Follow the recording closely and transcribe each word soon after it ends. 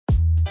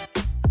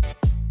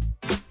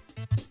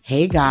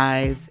Hey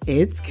guys,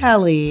 it's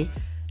Kelly,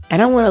 and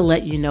I want to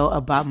let you know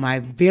about my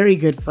very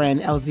good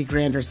friend Elsie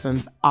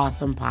Granderson's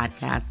awesome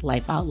podcast,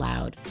 Life Out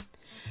Loud.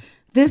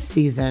 This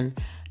season,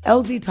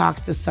 Elsie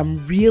talks to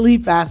some really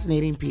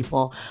fascinating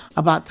people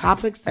about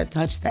topics that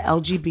touch the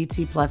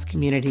LGBT plus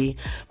community,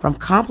 from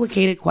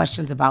complicated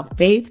questions about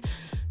faith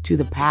to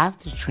the path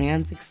to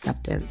trans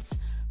acceptance.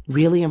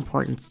 Really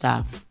important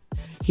stuff.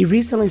 He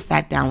recently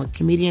sat down with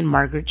comedian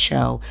Margaret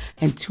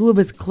and two of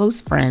his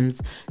close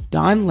friends,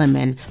 Don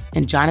Lemon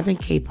and Jonathan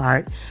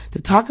Capehart,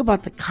 to talk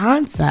about the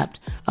concept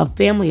of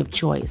family of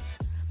choice.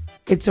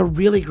 It's a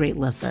really great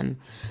listen,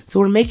 so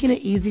we're making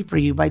it easy for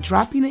you by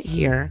dropping it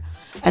here.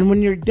 And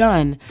when you're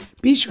done,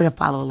 be sure to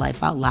follow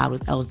Life Out Loud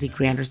with Elsie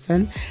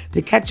Granderson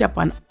to catch up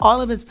on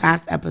all of his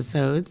past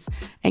episodes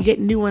and get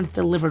new ones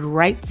delivered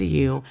right to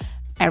you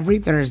every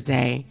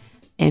Thursday.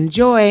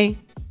 Enjoy!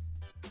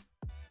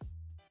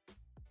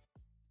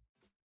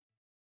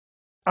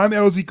 I'm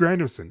Elsie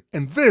Granderson,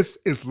 and this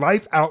is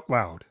Life Out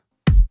Loud.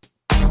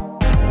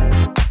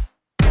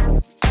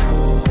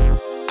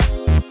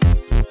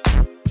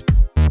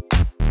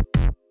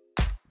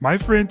 My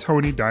friend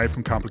Tony died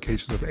from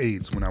complications of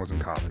AIDS when I was in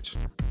college.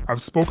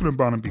 I've spoken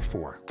about him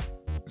before.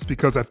 It's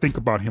because I think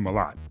about him a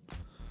lot.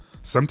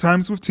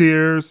 Sometimes with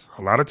tears,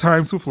 a lot of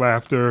times with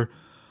laughter,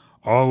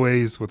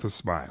 always with a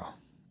smile.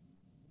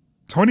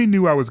 Tony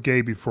knew I was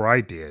gay before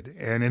I did,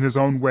 and in his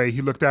own way,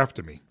 he looked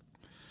after me.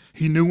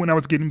 He knew when I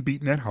was getting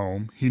beaten at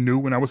home. He knew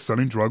when I was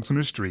selling drugs on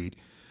the street.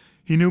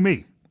 He knew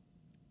me.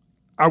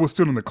 I was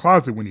still in the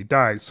closet when he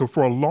died, so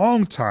for a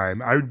long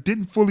time, I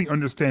didn't fully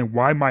understand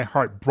why my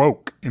heart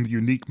broke in the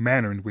unique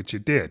manner in which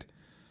it did.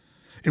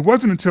 It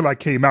wasn't until I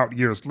came out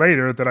years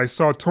later that I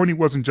saw Tony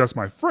wasn't just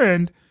my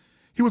friend,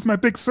 he was my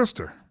big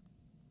sister.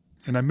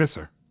 And I miss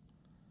her.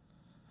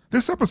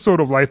 This episode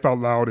of Life Out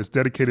Loud is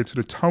dedicated to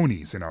the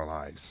Tonys in our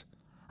lives,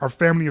 our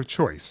family of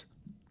choice.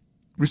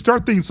 We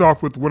start things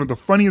off with one of the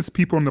funniest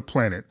people on the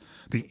planet,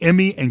 the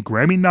Emmy and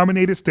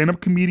Grammy-nominated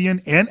stand-up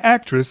comedian and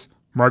actress,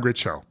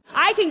 Margaret.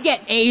 I can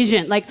get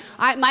Asian.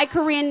 My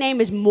Korean name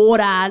is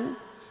Moran.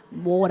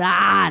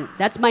 Moran.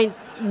 That's my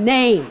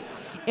name.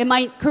 In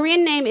my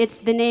Korean name,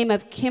 it's the name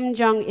of Kim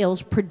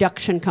Jong-il's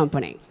production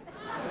company.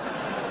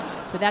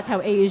 So that's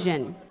how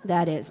Asian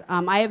that is.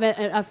 I have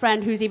a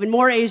friend who's even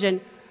more Asian.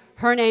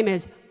 Her name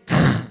is...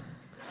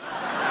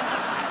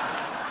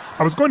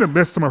 I was going to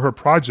list some of her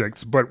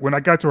projects, but when I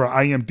got to her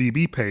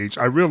IMDb page,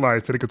 I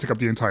realized that it could take up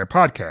the entire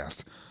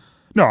podcast.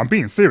 No, I'm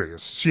being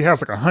serious. She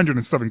has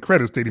 107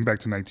 credits dating back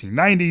to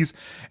 1990s,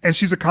 and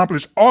she's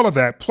accomplished all of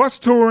that, plus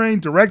touring,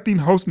 directing,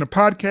 hosting a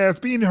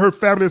podcast, being her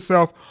fabulous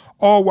self,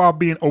 all while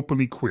being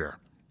openly queer.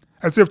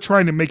 As if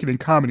trying to make it in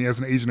comedy as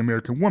an Asian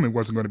American woman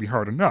wasn't going to be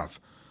hard enough.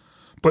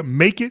 But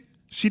make it,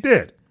 she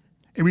did.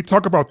 And we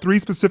talk about 3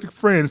 specific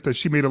friends that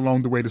she made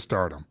along the way to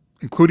stardom,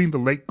 including the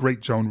late, great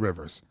Joan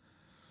Rivers.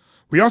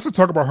 We also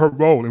talk about her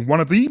role in one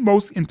of the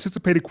most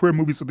anticipated queer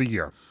movies of the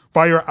year,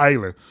 Fire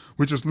Island,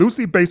 which is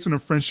loosely based on a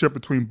friendship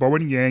between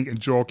Bowen Yang and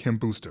Joel Kim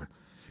Booster.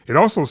 It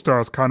also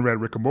stars Conrad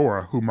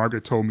Ricamora, who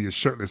Margaret told me is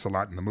shirtless a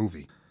lot in the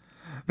movie.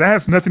 That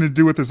has nothing to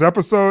do with this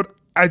episode.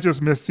 I just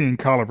miss seeing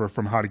Colliver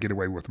from How to Get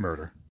Away with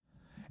Murder.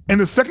 And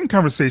the second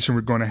conversation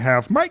we're going to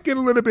have might get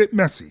a little bit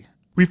messy.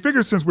 We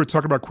figured since we're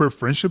talking about queer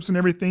friendships and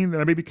everything,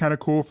 that it may be kind of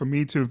cool for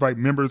me to invite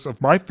members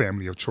of my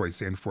family of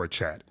choice in for a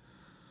chat.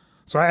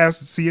 So I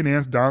asked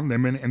CNN's Don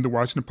Lemon and the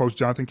Washington Post's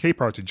Jonathan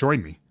Capehart to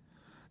join me.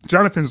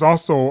 Jonathan is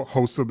also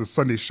host of the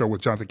Sunday Show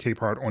with Jonathan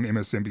Capehart on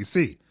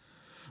MSNBC.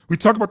 We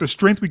talk about the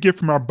strength we get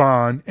from our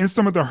bond and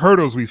some of the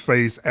hurdles we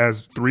face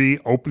as 3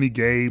 openly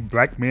gay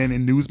Black men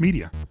in news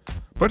media.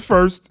 But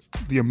first,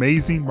 the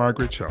amazing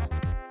Margaret.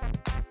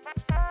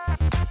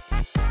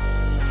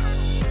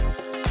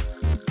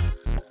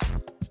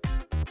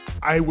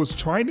 I was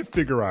trying to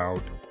figure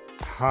out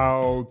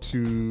how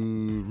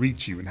to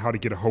reach you and how to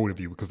get a hold of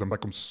you because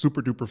I'm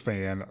super duper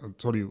fan. I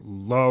totally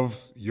love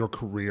your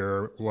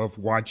career, love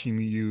watching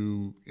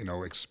you,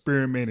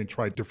 experiment and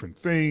try different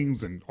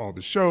things and all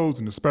the shows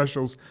and the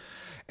specials.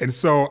 And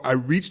so I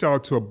reached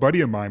out to a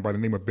buddy of mine by the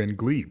name of Ben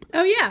Glebe.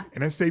 Oh, yeah.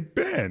 And I say,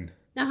 Ben,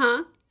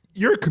 uh-huh,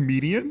 you're a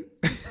comedian.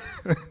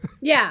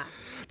 Yeah.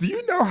 Do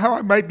you know how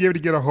I might be able to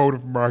get a hold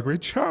of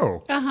Margaret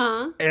Cho?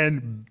 Uh-huh.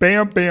 And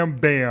bam, bam,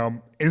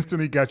 bam,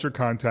 instantly got your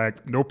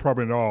contact, no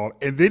problem at all.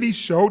 And then he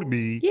showed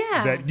me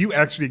that you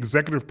actually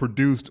executive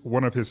produced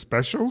one of his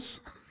specials.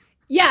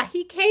 Yeah,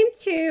 he came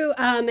to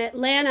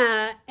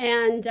Atlanta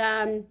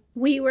and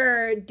we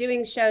were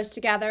doing shows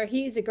together.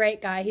 He's a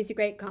great guy. He's a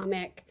great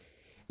comic.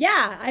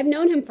 Yeah, I've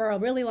known him for a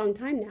really long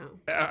time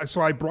now. So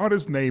I brought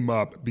his name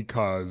up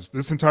because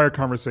this entire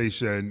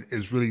conversation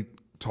is really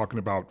talking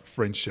about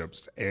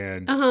friendships.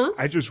 And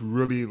I just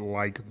really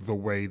like the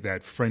way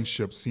that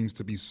friendship seems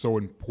to be so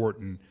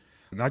important,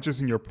 not just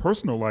in your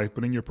personal life,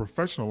 but in your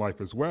professional life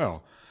as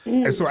well.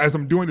 And so as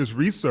I'm doing this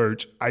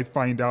research, I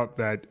find out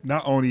that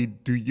not only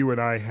do you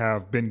and I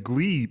have Ben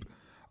Glebe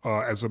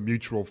as a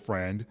mutual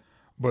friend,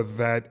 but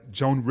that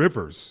Joan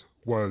Rivers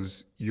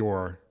was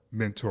your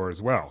mentor as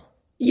well.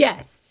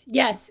 Yes.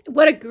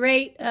 What a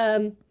great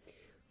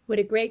What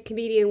a great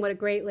comedian. What a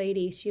great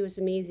lady. She was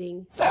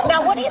amazing.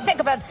 Now, what do you think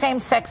about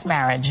same-sex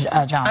marriage,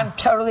 John? I'm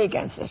totally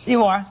against it.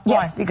 You are?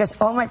 Yes, Why?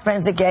 because all my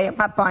friends are gay. I'm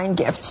not buying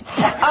gifts.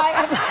 I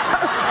am so...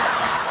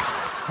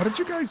 How did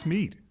you guys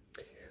meet?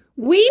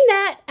 We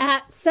met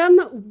at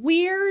some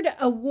weird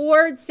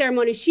award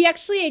ceremony. She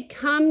actually had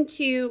come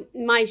to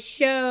my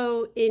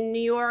show in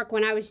New York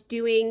when I was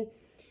doing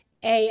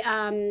a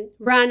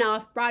run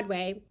off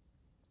Broadway,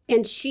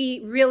 and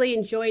she really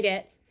enjoyed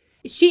it.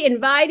 She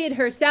invited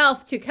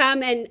herself to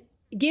come and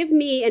give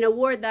me an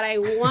award that I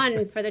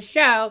won for the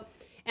show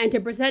and to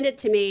present it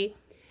to me.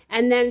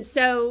 And then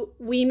so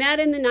we met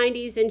in the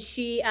 90s, and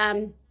she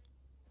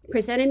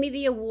presented me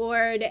the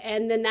award.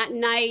 And then that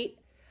night,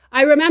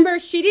 I remember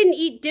she didn't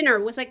eat dinner.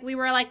 It was like we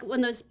were like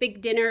one of those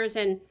big dinners,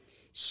 and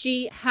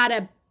she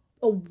had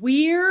a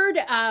weird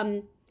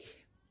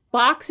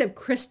box of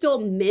crystal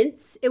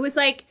mints. It was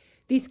like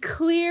these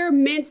clear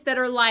mints that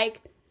are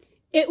like,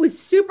 it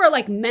was super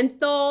like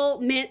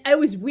menthol mint. It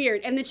was weird.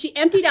 And then she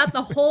emptied out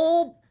the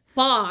whole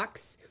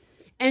box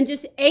and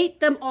just ate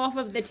them off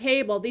of the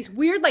table. These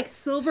weird like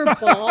silver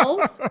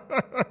balls.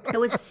 It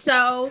was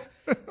so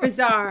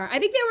bizarre. I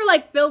think they were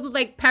like filled with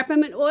like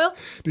peppermint oil.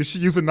 Did she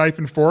use a knife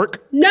and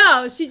fork?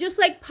 No, she just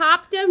like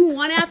popped them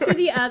one after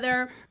the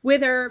other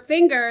with her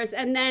fingers.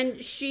 And then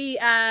she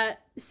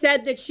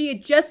said that she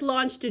had just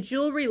launched a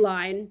jewelry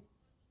line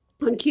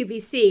on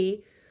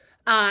QVC.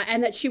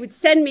 And that she would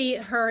send me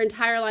her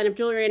entire line of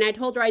jewelry. And I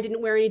told her I didn't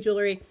wear any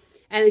jewelry.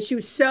 And she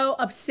was so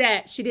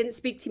upset. She didn't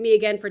speak to me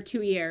again for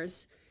 2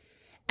 years.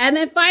 And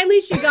then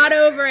finally she got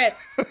over it.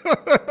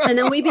 And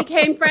then we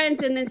became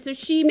friends. And then so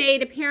she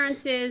made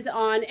appearances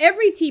on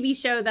every TV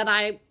show that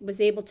I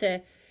was able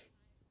to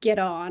get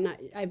on.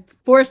 I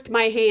forced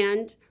my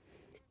hand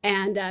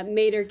and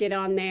made her get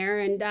on there.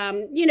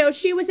 And, you know,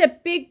 she was a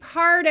big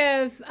part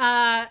of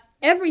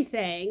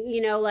everything, you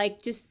know, like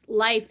just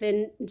life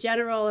in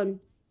general.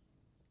 And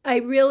I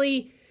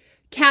really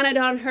counted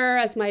on her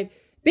as my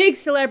big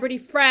celebrity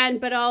friend,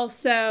 but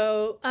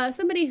also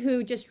somebody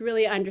who just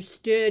really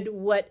understood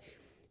what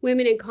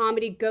women in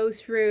comedy go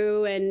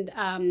through, and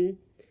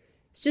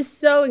it's just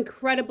so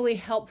incredibly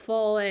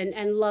helpful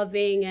and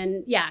loving.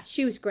 And yeah,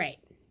 she was great.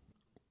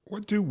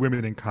 What do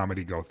women in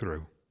comedy go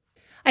through?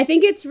 I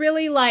think it's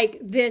really like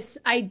this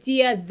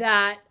idea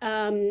that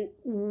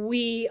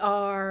we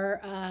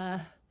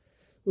are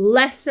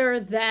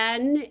lesser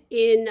than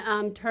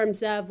in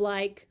terms of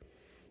like,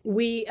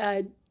 we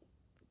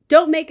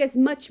don't make as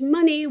much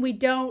money. We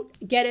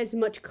don't get as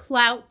much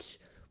clout.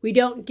 We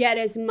don't get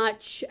as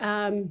much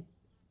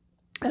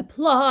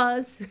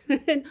applause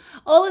and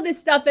all of this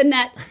stuff. And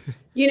that,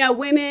 you know,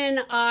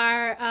 women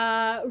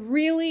are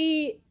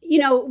really, you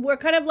know, we're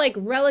kind of like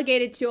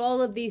relegated to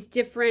all of these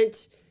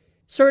different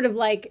sort of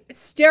like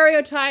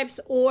stereotypes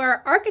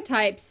or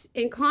archetypes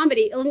in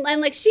comedy.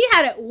 And like she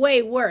had it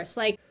way worse.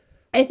 Like,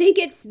 I think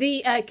it's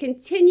the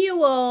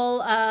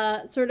continual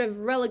sort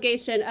of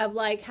relegation of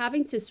like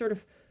having to sort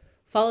of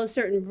follow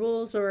certain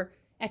rules or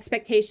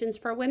expectations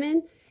for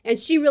women. And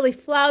she really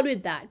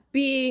flouted that,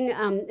 being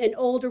an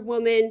older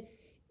woman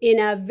in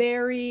a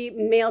very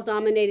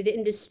male-dominated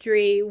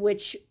industry,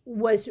 which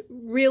was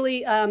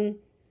really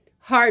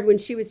hard when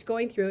she was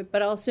going through it.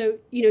 But also,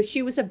 you know,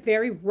 she was a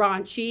very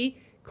raunchy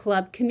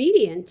club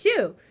comedian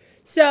too.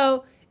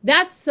 So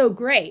that's so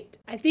great.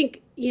 I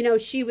think, you know,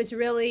 she was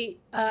really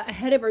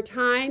ahead of her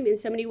time in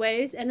so many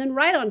ways, and then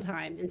right on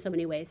time in so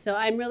many ways. So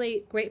I'm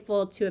really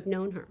grateful to have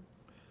known her.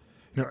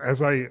 You know,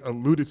 as I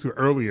alluded to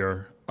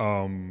earlier,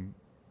 you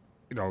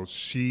know,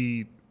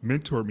 she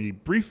mentored me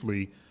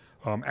briefly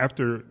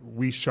after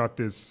we shot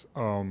this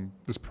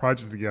this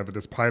project together,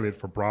 this pilot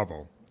for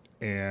Bravo.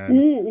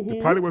 And the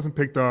pilot wasn't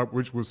picked up,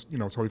 which was, you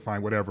know, totally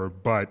fine, whatever.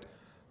 But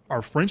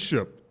our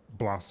friendship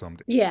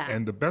blossomed. Yeah.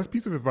 And the best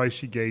piece of advice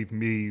she gave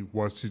me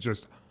was to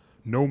just,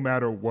 no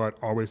matter what,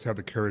 always have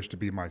the courage to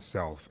be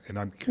myself. And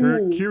I'm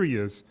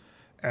curious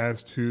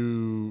as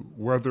to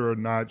whether or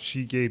not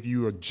she gave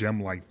you a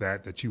gem like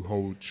that you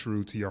hold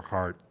true to your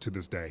heart to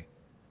this day.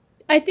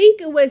 I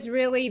think it was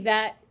really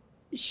that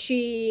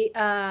she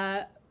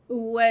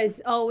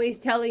was always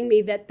telling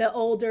me that the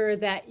older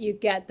that you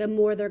get, the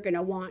more they're going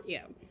to want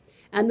you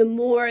and the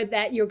more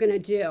that you're going to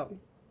do.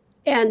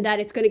 And that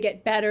it's going to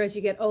get better as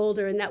you get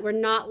older, and that we're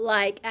not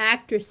like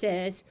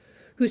actresses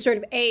who sort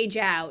of age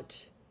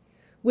out,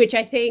 which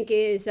I think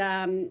is,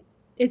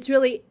 it's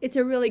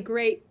a really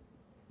great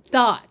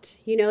thought,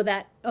 you know,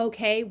 that,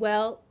 okay,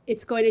 well,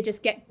 it's going to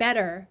just get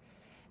better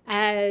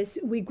as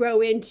we grow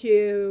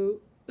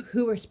into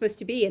who we're supposed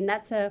to be. And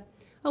that's a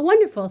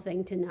wonderful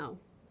thing to know.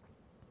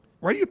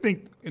 Why do you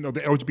think, you know,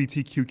 the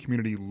LGBTQ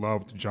community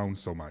loved Joan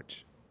so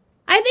much?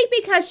 I think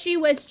because she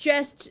was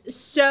just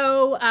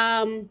so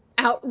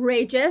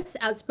outrageous,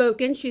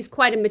 outspoken. She's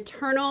quite a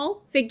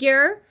maternal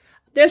figure.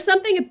 There's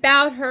something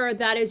about her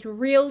that is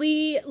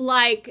really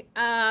like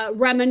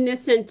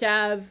reminiscent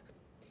of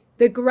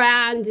the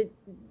grand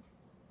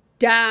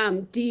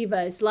dame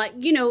divas, like,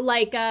 you know,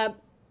 like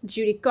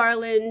Judy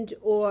Garland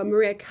or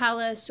Maria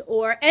Callas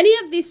or any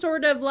of these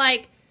sort of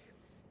like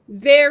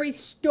very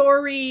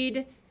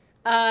storied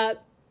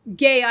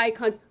gay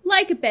icons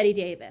like a Betty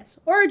Davis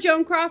or a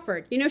Joan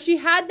Crawford. You know, she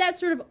had that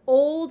sort of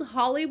old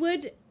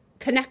Hollywood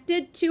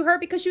connected to her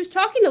because she was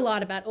talking a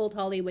lot about old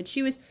Hollywood.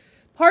 She was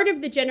part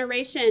of the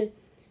generation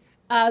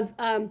of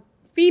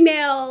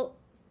female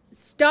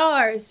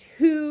stars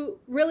who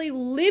really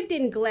lived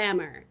in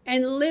glamour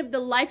and lived the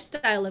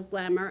lifestyle of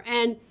glamour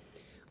and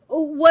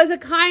was a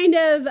kind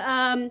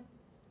of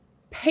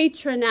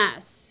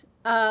patroness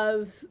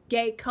of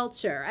gay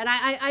culture. And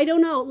I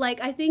don't know,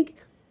 like, I think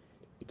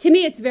to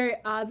me it's very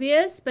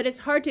obvious, but it's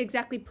hard to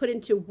exactly put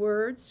into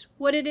words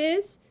what it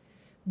is.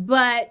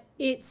 But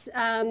it's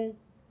a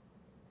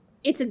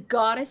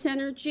goddess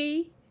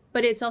energy,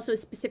 but it's also a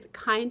specific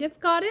kind of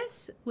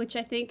goddess, which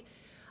I think,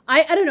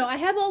 I don't know, I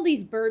have all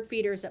these bird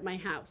feeders at my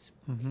house.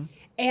 Mm-hmm.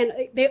 And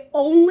they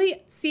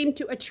only seem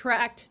to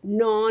attract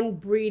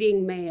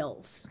non-breeding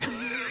males.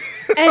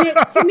 And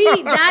to me,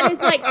 that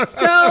is like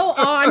so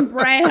on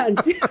brand.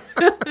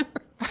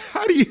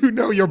 How do you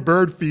know your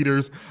bird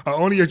feeders are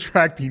only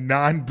attracting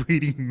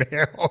non-breeding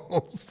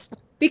males?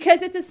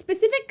 Because it's a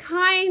specific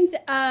kind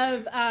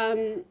of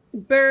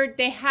bird.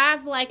 They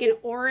have like an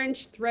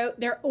orange throat.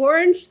 They're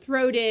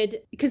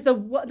orange-throated because the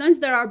ones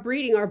that are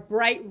breeding are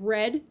bright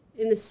red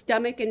in the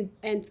stomach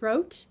and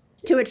throat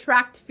to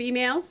attract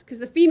females, because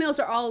the females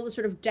are all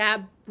sort of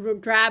drab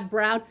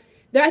brown.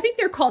 I think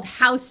they're called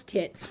house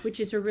tits, which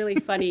is a really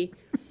funny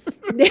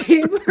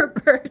name for a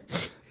bird.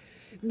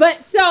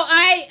 But so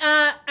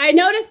I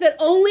noticed that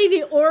only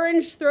the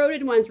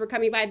orange-throated ones were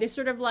coming by. They're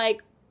sort of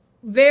like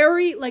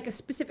very like a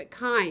specific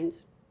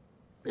kind.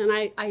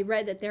 And I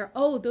read that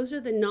those are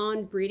the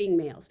non-breeding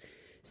males.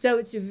 So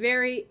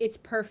it's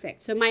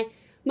perfect. So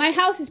my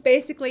house is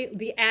basically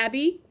the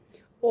Abbey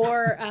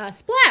or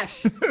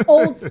Splash,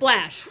 Old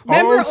Splash.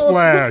 Remember Old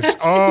Splash.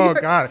 Oh,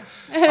 God. God.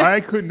 I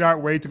could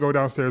not wait to go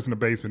downstairs in the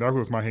basement. That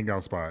was my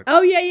hangout spot.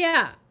 Oh,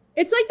 yeah.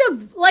 It's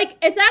like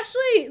it's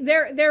actually,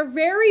 they're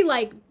very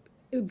like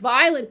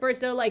violent birds.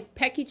 They'll like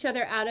peck each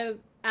other out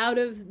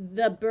of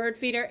the bird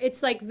feeder.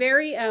 It's like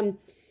very,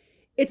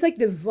 it's like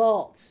the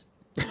vault.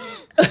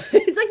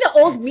 It's like the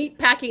old meat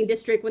packing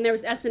district when there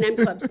was S&M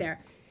clubs there.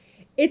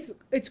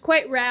 It's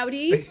quite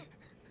rowdy.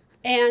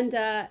 And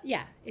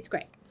it's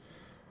great.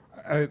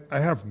 I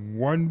have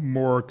one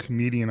more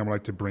comedian I'd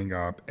like to bring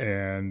up,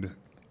 and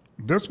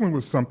this one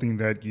was something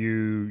that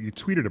you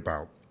tweeted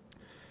about.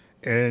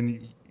 And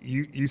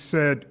you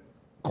said,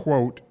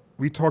 quote,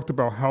 "We talked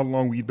about how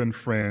long we'd been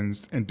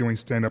friends and doing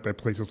stand-up at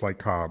places like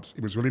Cobb's.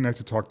 It was really nice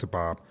to talk to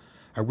Bob.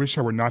 I wish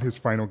I were not his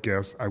final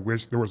guest. I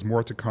wish there was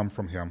more to come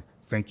from him.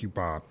 Thank you,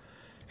 Bob."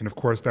 And of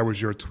course, that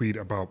was your tweet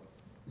about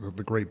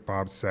the great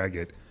Bob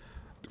Saget.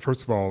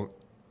 First of all,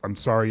 I'm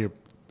sorry,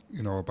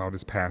 about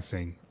his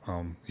passing.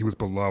 He was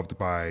beloved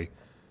by,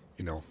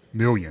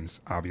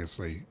 millions,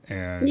 obviously.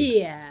 And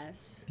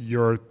yes,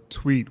 your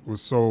tweet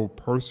was so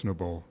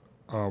personable.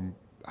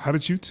 How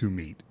did you two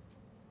meet?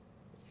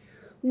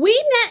 We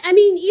met,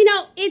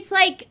 it's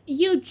like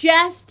you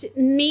just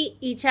meet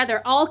each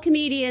other. All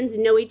comedians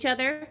know each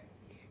other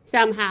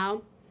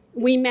somehow.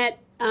 We met,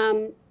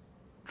 I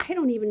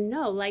don't even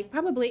know, like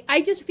probably,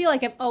 I just feel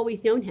like I've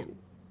always known him.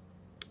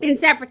 In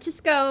San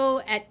Francisco,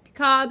 at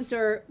Cobb's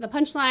or the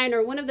Punchline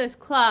or one of those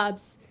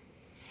clubs.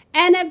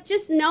 And I've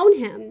just known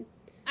him.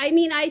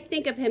 I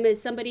think of him as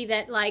somebody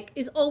that like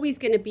is always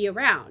going to be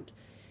around.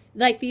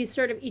 Like these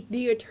sort of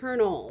the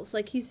Eternals.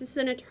 Like he's just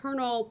an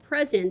eternal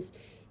presence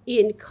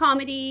in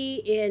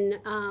comedy, in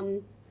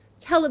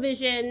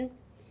television.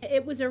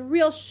 It was a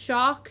real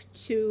shock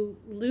to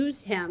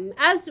lose him,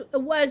 as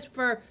it was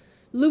for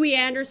Louis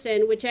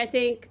Anderson, which I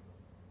think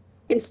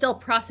I'm still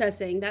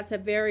processing. That's a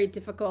very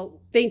difficult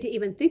thing to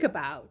even think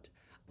about.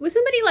 With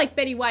somebody like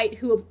Betty White,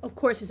 who of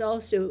course is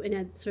also in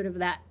a sort of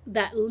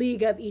that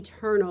league of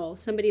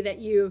eternals, somebody that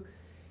you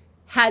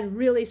had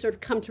really sort of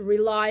come to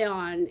rely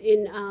on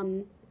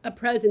in a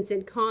presence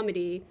in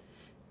comedy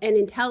and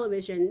in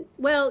television.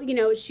 Well,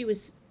 she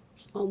was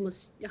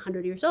almost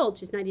 100 years old.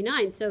 She's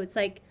 99. So it's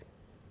like,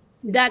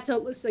 that's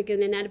almost like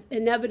an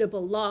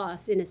inevitable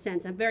loss in a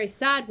sense. A very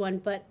sad one,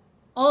 but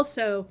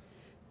also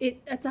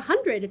it's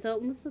 100. It's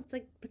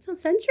a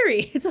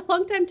century. It's a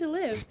long time to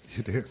live.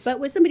 It is.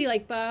 But with somebody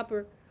like Bob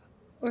or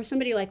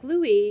somebody like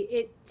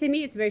Louis, to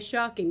me it's very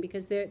shocking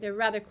because they're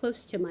rather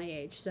close to my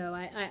age. So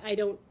I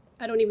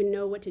don't even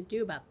know what to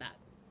do about that.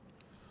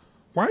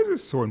 Why is it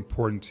so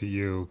important to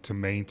you to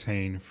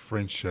maintain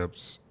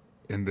friendships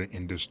in the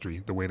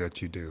industry the way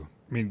that you do?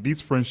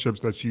 These friendships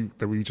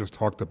that we just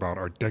talked about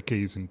are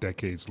decades and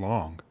decades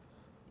long.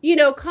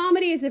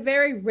 Comedy is a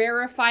very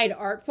rarefied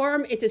art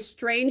form. It's a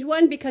strange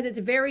one because it's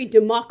very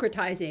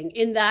democratizing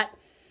in that,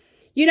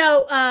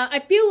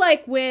 I feel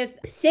like with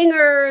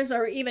singers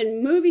or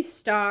even movie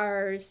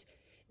stars,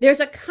 there's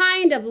a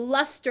kind of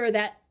luster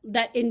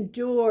that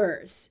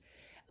endures.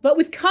 But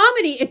with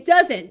comedy, it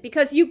doesn't,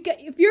 because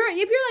if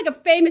you're like a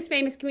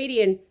famous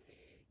comedian,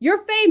 your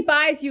fame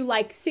buys you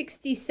like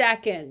 60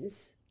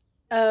 seconds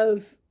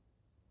of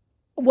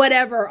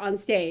whatever on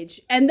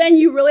stage, and then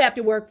you really have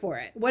to work for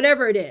it,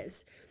 whatever it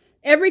is.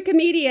 Every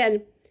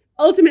comedian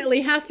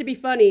ultimately has to be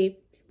funny,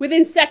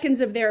 within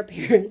seconds of their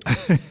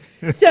appearance.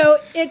 So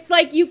it's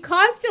like you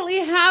constantly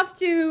have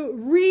to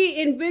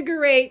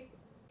reinvigorate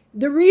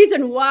the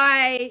reason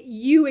why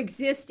you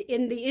exist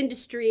in the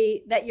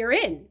industry that you're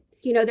in.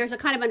 You know, there's a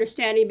kind of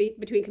understanding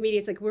between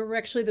comedians, like we're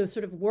actually the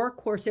sort of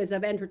workhorses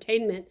of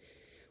entertainment.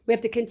 We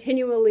have to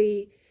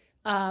continually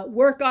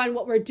work on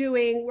what we're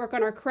doing, work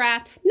on our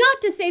craft.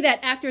 Not to say that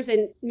actors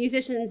and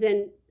musicians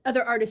and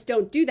other artists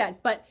don't do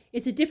that, but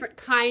it's a different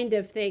kind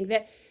of thing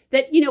that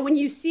you know, when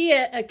you see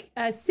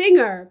a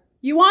singer,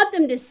 you want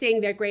them to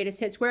sing their greatest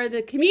hits, where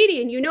the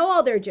comedian, you know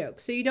all their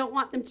jokes, so you don't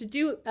want them to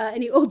do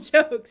any old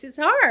jokes. It's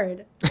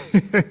hard.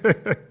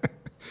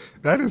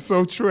 That is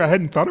so true. I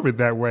hadn't thought of it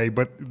that way,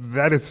 but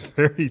that is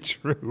very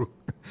true.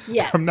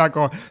 Yes. I'm not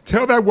going to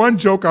tell that one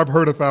joke I've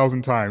heard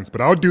 1,000 times,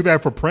 but I'll do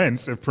that for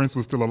Prince if Prince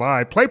was still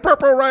alive. Play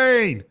Purple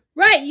Rain.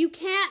 Right. You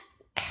can't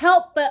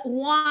help but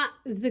want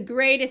the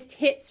greatest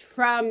hits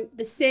from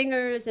the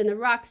singers and the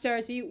rock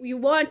stars. You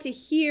want to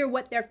hear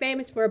what they're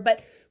famous for,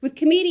 but with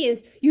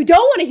comedians, you don't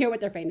want to hear what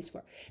they're famous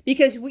for,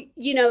 because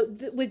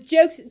with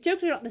jokes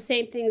are not the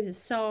same things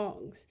as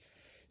songs.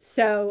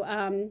 So,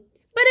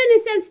 but in a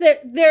sense,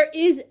 there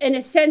is an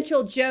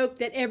essential joke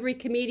that every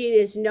comedian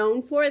is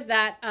known for,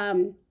 that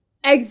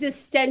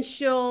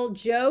existential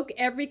joke.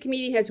 Every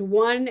comedian has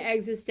one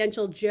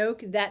existential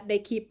joke that they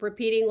keep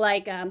repeating.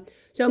 Like,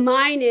 so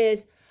mine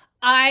is,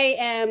 I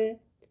am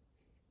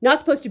not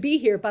supposed to be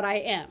here, but I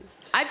am.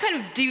 I've kind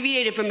of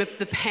deviated from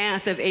the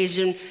path of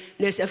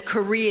Asianness, of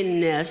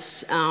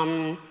Koreanness.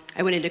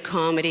 I went into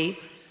comedy.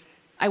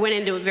 I went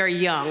into it very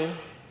young.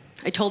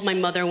 I told my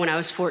mother when I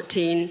was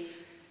 14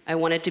 I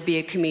wanted to be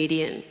a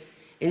comedian.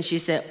 And she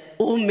said,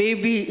 oh,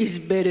 maybe it's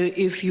better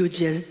if you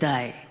just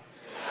die.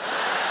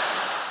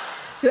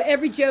 So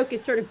every joke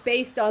is sort of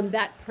based on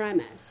that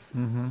premise.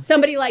 Mm-hmm.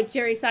 Somebody like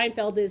Jerry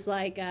Seinfeld is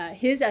like,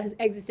 his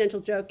existential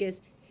joke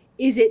is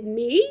it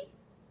me?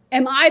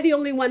 Am I the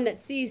only one that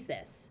sees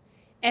this?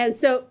 And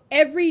so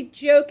every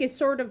joke is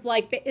sort of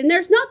like, and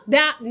there's not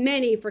that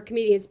many for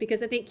comedians,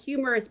 because I think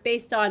humor is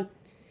based on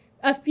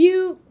a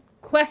few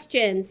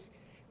questions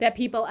that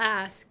people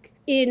ask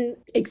in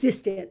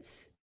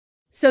existence.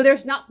 So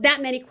there's not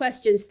that many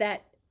questions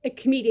that a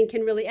comedian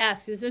can really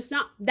ask. There's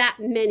not that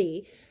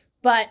many,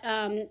 but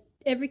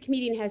every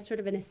comedian has sort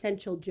of an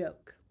essential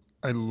joke.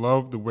 I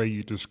love the way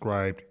you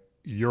described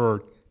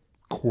your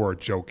core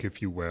joke,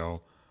 if you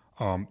will,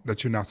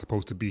 that you're not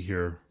supposed to be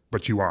here,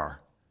 but you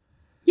are.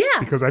 Yeah.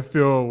 Because I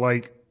feel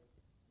like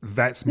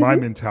that's my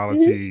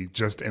mentality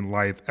just in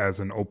life as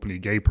an openly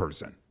gay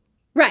person.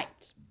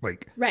 Right.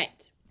 Like,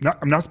 right.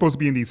 I'm not supposed to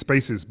be in these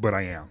spaces, but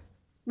I am.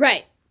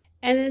 Right.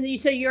 And then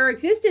so your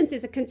existence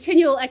is a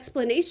continual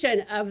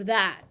explanation of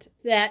that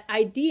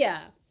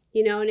idea,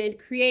 you know, and in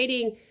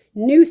creating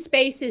new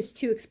spaces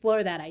to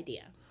explore that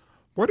idea.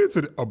 What is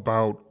it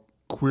about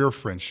queer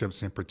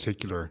friendships in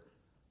particular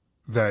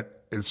that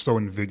is so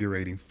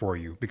invigorating for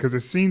you? Because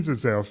it seems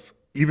as if,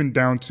 even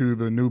down to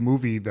the new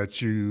movie that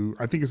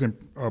I think is in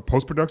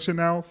post-production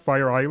now,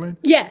 Fire Island.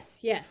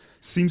 Yes.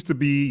 Seems to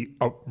be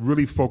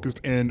really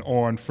focused in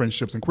on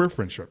friendships and queer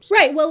friendships.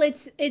 Right. Well,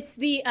 it's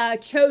the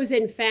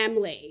chosen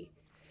family,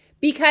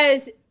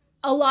 because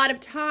a lot of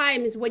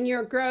times when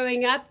you're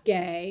growing up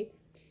gay,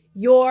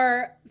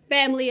 your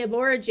family of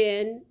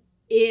origin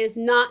is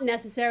not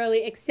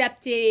necessarily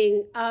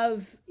accepting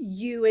of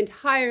you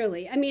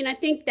entirely. I mean, I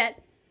think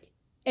that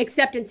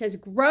acceptance has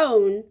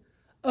grown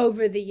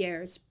over the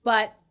years,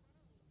 but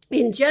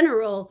in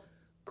general,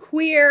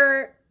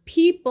 queer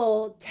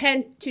people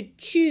tend to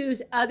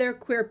choose other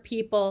queer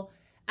people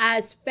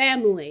as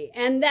family.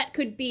 And that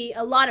could be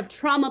a lot of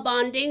trauma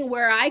bonding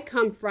where I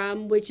come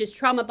from, which is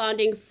trauma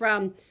bonding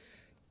from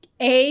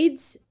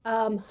AIDS,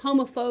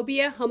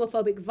 homophobia,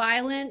 homophobic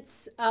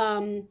violence,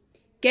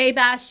 gay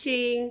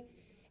bashing,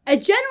 a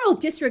general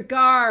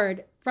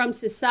disregard from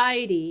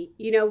society,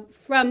 you know,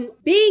 from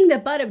being the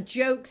butt of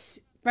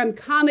jokes, from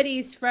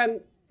comedies, from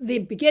the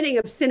beginning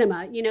of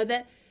cinema, you know,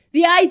 that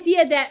the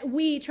idea that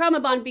we trauma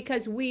bond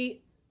because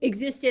we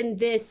exist in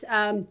this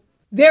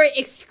very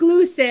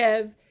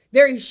exclusive,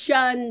 very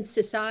shunned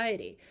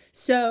society.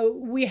 So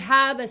we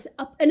have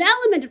an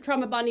element of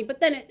trauma bonding, but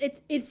then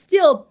it's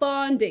still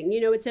bonding. You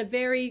know, it's a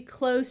very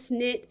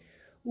close-knit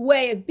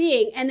way of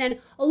being. And then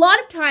a lot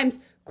of times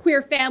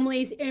queer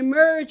families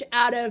emerge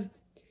out of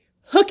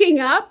hooking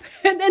up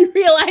and then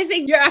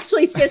realizing you're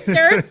actually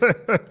sisters.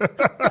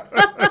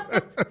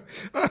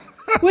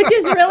 Which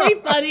is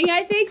really funny,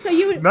 I think. So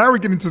now we're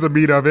getting to the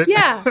meat of it.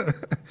 Yeah.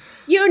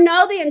 You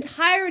know the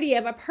entirety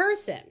of a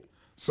person.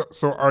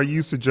 So are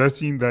you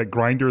suggesting that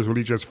Grindr is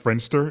really just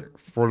Friendster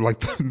for like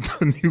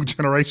the new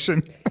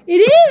generation?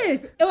 It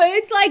is.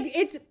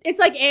 It's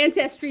like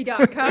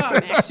Ancestry.com,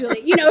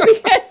 actually, you know,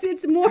 because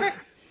it's more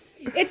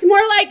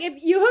like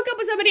if you hook up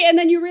with somebody and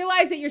then you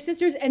realize that you're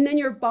sisters and then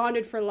you're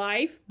bonded for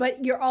life,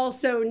 but you're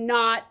also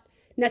not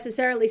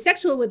necessarily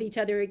sexual with each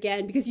other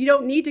again because you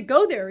don't need to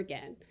go there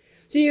again.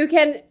 So you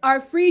are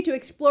free to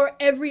explore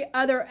every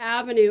other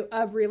avenue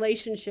of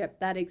relationship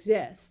that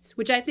exists,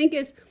 which I think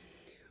is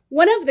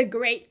one of the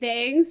great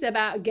things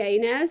about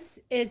gayness,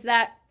 is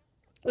that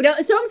So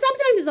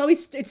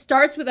sometimes it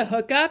starts with a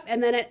hookup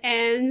and then it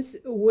ends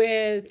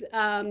with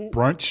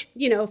Brunch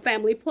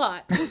family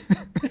plot.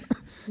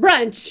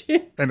 Brunch.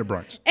 and a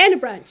brunch. And a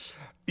brunch.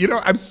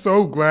 I'm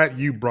so glad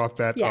you brought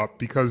that Yeah. up,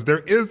 because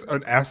there is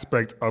an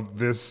aspect of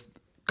this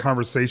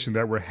conversation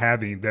that we're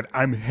having that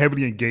I'm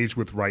heavily engaged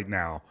with right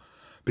now,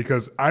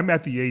 because I'm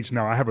at the age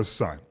now, I have a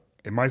son,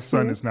 and my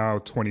son is now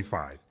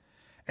 25,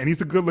 and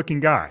he's a good-looking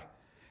guy.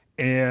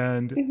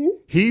 And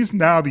he's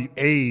now the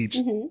age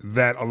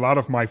that a lot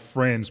of my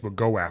friends would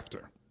go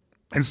after.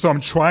 And so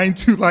I'm trying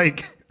to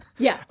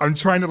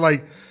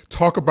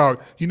talk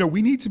about,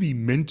 we need to be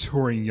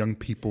mentoring young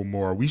people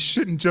more. We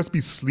shouldn't just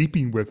be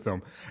sleeping with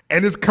them.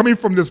 And it's coming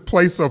from this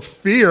place of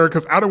fear,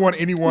 because I don't want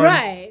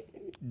anyone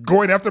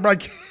going after my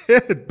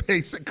kid,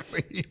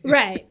 basically.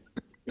 Right.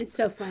 It's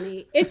so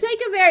funny. It's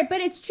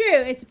but it's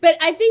true. But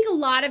I think a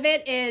lot of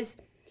it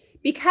is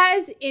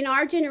because in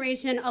our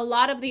generation, a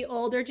lot of the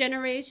older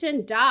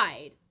generation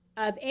died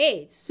of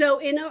AIDS. So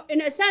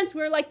in a sense,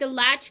 we're like the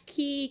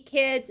latchkey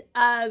kids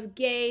of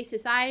gay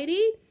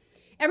society.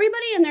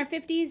 Everybody in their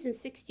 50s and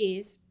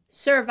 60s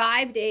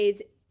survived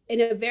AIDS at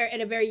a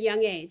very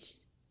young age.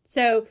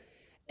 So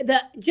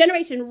the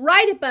generation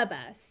right above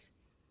us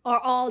are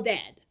all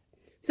dead.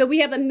 So we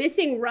have a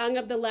missing rung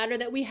of the ladder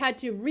that we had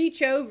to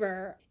reach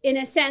over, in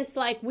a sense,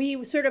 like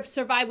we sort of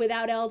survive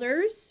without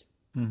elders.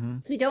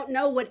 We don't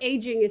know what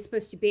aging is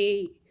supposed to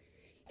be.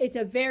 It's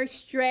a very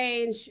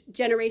strange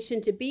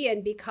generation to be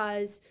in,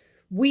 because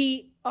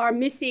we are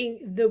missing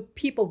the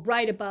people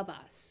right above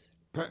us.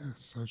 That is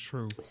so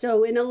true.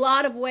 So in a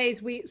lot of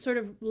ways, we sort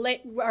of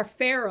are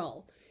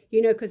feral,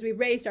 because we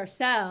raised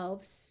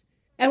ourselves.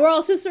 And we're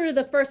also sort of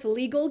the first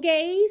legal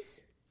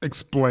gays.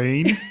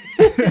 Explain.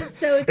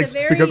 So it's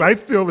because I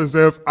feel as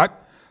if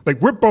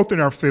we're both in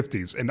our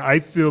 50s, and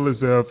I feel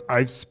as if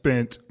I've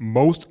spent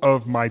most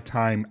of my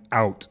time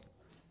out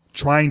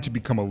trying to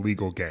become a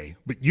legal gay.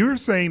 But you're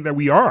saying that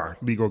we are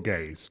legal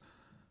gays.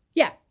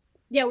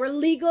 Yeah, we're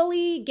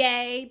legally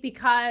gay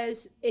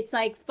because it's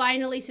like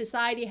finally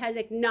society has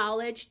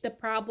acknowledged the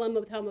problem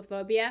of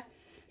homophobia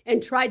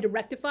and tried to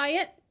rectify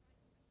it.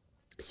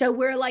 So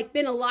we're like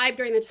been alive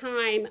during the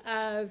time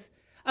of,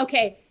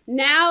 okay,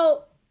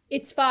 now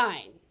it's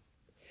fine.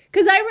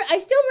 Because I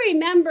still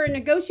remember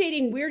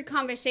negotiating weird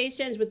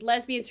conversations with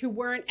lesbians who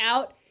weren't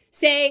out,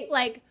 saying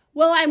like,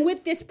 well, I'm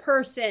with this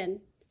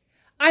person.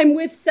 I'm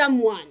with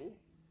someone.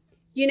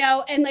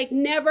 And like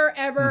never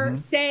ever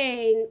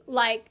saying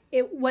like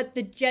what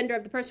the gender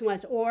of the person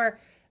was, or,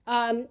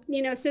 so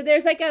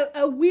there's like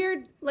a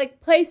weird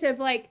like place of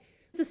like,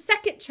 it's a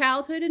second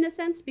childhood in a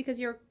sense, because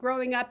you're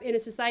growing up in a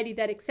society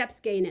that accepts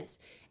gayness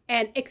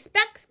and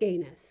expects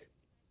gayness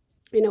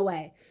in a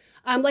way.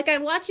 Like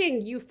I'm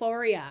watching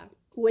Euphoria,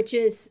 which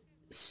is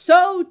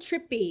so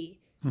trippy.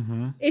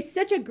 It's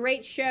such a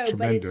great show,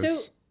 Tremendous.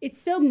 But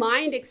it's so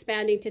mind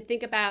expanding to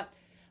think about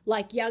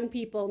like young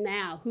people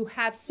now who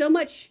have so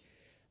much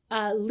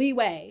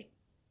leeway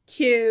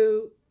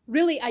to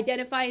really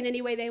identify in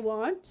any way they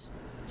want.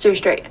 So you're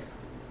straight?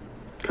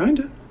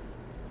 Kinda.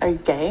 Are you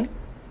gay?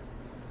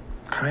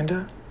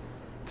 Kinda.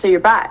 So you're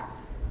bi?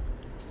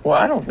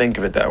 Well, I don't think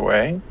of it that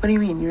way. What do you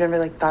mean? You never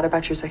like thought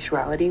about your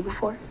sexuality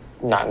before?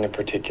 Not in a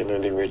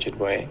particularly rigid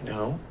way,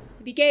 no.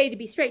 To be gay, to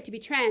be straight, to be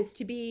trans,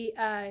 to be,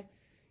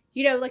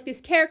 like this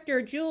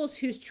character, Jules,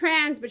 who's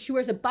trans, but she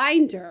wears a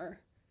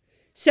binder.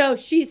 So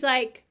she's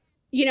like,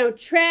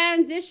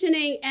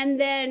 transitioning and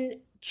then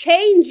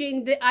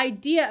changing the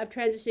idea of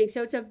transitioning.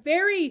 So it's a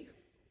very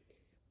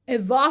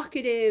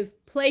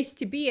evocative place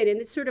to be in.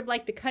 And it's sort of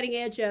like the cutting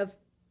edge of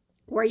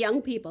where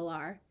young people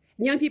are.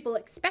 And young people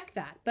expect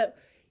that. But,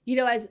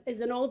 as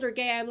an older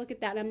gay, I look at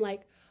that and I'm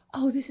like,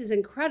 oh, this is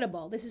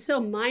incredible. This is so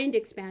mind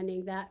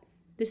expanding that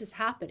this is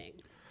happening.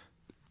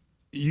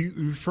 You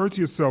refer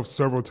to yourself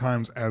several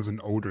times as an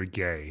older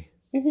gay,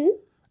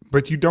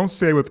 but you don't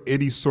say it with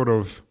any sort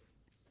of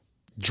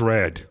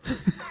dread,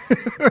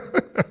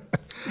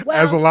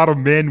 as a lot of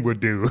men would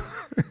do.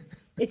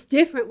 It's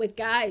different with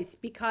guys,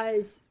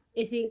 because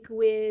I think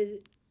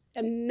with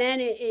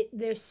men,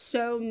 there's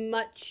so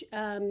much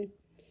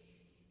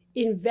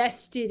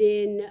invested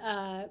in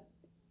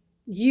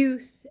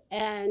youth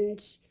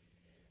and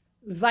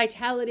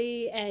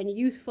vitality and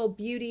youthful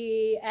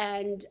beauty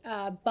and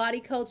body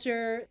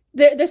culture.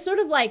 There's sort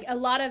of like a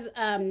lot of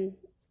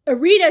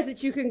arenas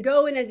that you can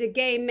go in as a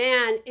gay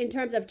man in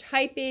terms of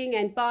typing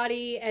and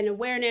body and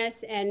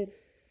awareness. And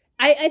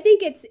I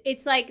think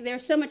it's like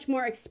there's so much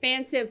more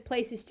expansive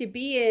places to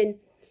be in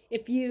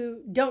if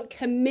you don't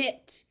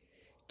commit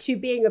to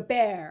being a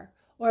bear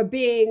or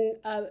being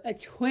a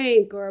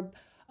twink or,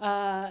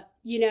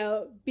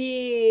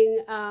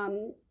 being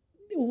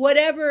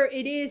whatever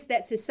it is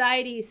that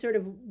society sort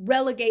of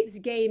relegates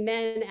gay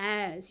men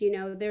as.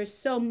 There's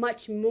so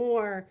much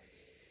more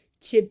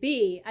to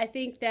be. I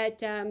think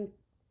that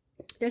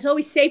there's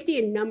always safety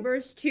in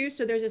numbers too.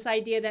 So there's this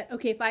idea that,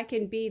 okay, if I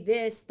can be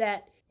this,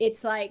 that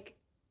it's like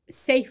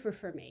safer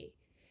for me.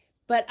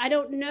 But I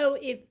don't know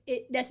if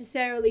it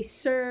necessarily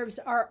serves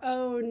our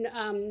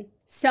own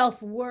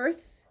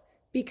self-worth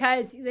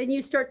because then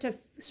you start to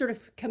sort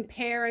of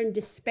compare and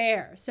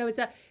despair. So it's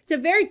a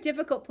very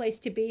difficult place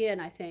to be in,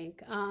 I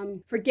think.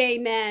 For gay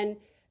men,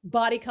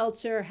 body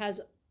culture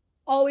has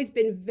always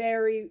been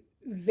very,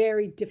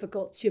 very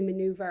difficult to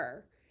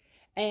maneuver.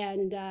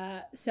 And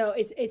so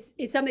it's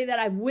something that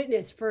I've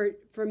witnessed for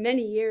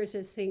many years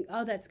as saying,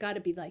 oh, that's got to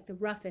be like the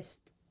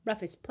roughest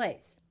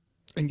place.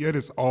 And yet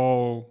it's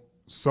all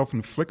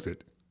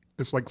self-inflicted.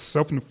 It's like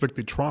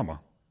self-inflicted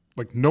trauma.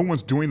 Like no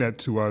one's doing that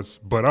to us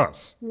but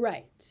us.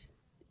 Right.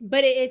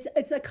 But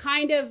it's a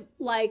kind of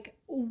like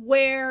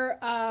where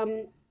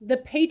the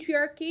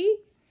patriarchy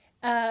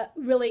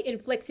really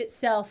inflicts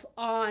itself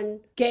on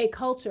gay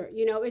culture.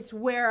 You know, it's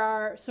where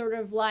our sort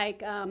of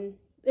like,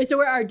 it's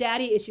where our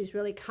daddy issues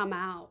really come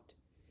out,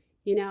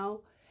 you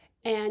know?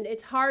 And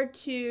it's hard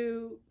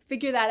to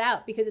figure that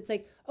out because it's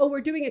like, oh,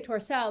 we're doing it to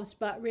ourselves,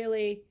 but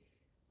really,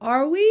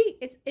 are we?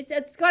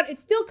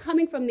 It's still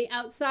coming from the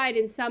outside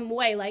in some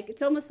way. Like,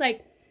 it's almost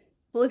like,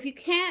 well, if you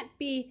can't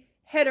be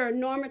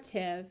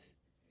heteronormative,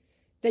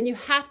 then you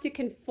have to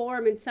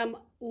conform in some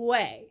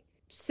way.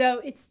 So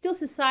it's still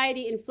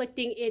society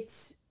inflicting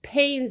its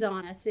pains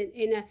on us.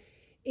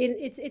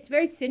 It's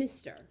very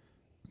sinister.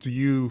 Do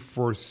you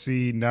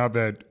foresee now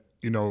that,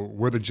 you know,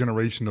 we're the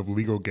generation of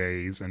legal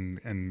gays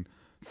and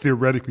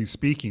theoretically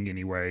speaking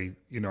anyway,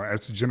 you know,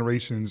 as the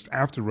generations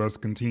after us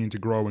continue to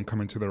grow and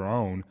come into their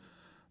own,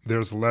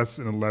 there's less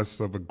and less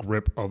of a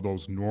grip of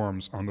those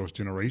norms on those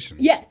generations.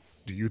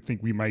 Yes. Do you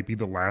think we might be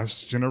the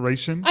last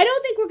generation? I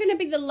don't think we're going to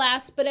be the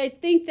last, but I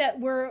think that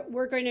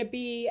we're going to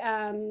be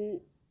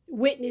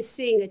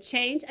witnessing a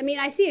change. I mean,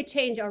 I see a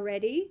change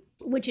already,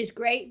 which is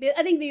great.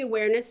 I think the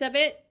awareness of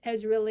it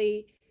has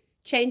really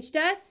changed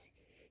us.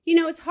 You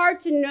know, it's hard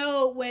to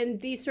know when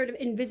these sort of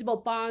invisible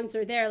bonds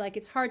are there. Like,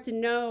 it's hard to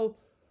know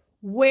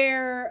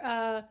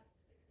where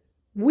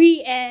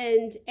we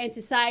end and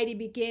society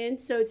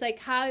begins. So it's like,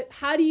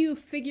 how do you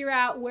figure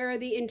out where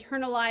the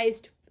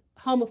internalized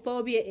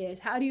homophobia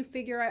is? How do you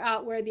figure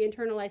out where the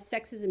internalized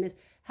sexism is?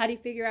 How do you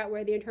figure out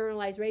where the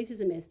internalized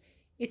racism is?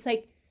 It's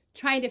like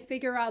trying to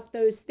figure out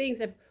those things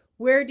of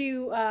where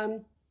do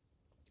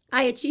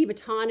I achieve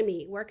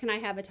autonomy? Where can I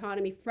have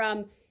autonomy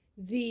from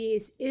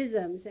these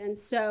isms? And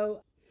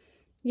so,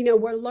 you know,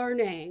 we're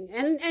learning.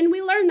 And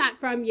we learn that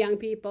from young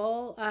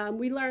people.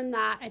 We learn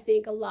that, I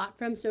think, a lot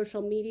from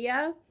social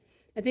media.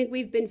 I think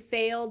we've been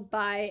failed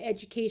by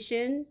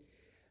education.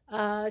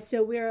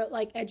 So we're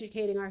like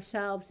educating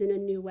ourselves in a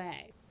new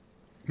way.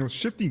 You know,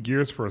 shifting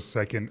gears for a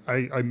second,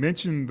 I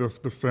mentioned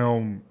the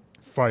film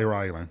Fire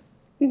Island.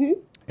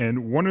 Mm-hmm.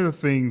 And one of the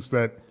things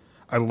that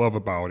I love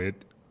about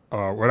it,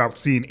 without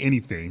seeing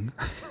anything,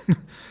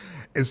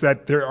 is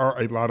that there are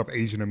a lot of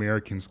Asian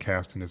Americans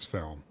cast in this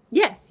film.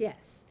 Yes,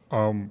 yes.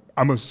 I'm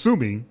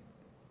assuming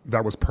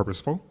that was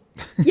purposeful.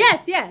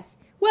 Yes.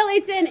 Well,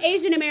 it's an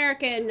Asian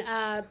American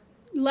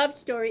love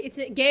story. It's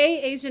a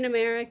gay Asian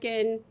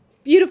American,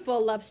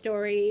 beautiful love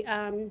story,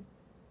 and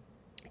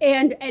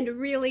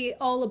really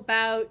all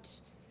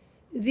about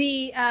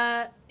the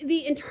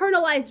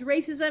internalized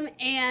racism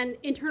and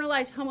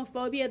internalized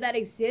homophobia that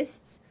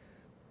exists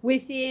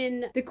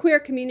within the queer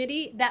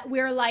community that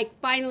we're like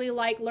finally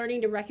like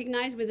learning to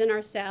recognize within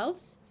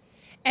ourselves,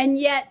 and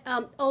yet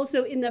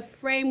also in the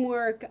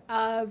framework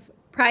of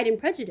Pride and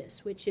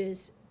Prejudice, which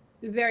is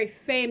a very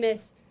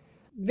famous,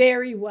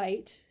 very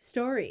white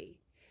story.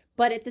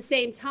 But at the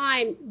same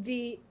time,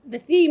 the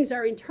themes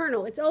are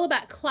internal. It's all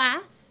about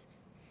class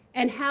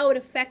and how it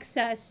affects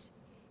us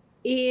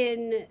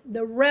in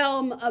the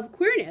realm of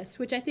queerness,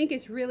 which I think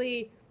is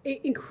really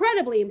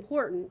incredibly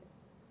important,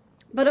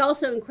 but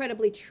also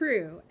incredibly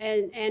true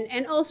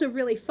and also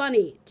really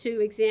funny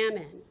to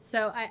examine.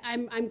 So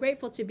I'm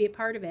grateful to be a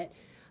part of it.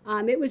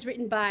 It was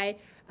written by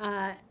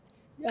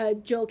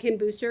Joel Kim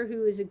Booster,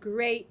 who is a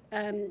great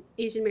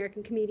Asian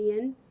American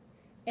comedian.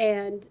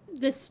 And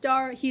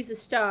he's a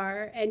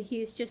star, and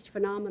he's just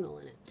phenomenal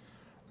in it.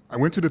 I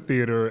went to the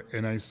theater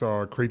and I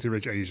saw Crazy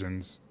Rich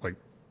Asians like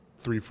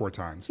 3-4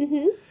 times.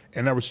 Mm-hmm.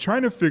 And I was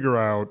trying to figure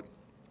out,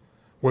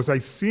 was I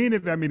seeing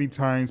it that many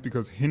times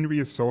because Henry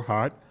is so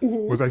hot?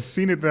 Mm-hmm. Was I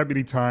seeing it that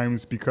many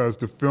times because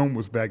the film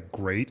was that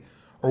great?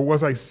 Or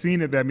was I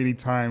seeing it that many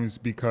times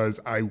because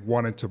I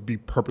wanted to be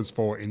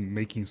purposeful in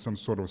making some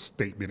sort of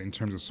statement in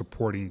terms of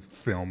supporting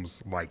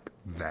films like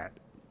that?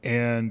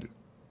 And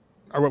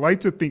I would like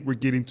to think we're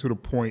getting to the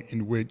point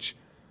in which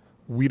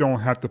we don't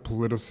have to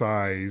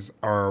politicize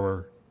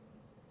our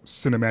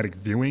cinematic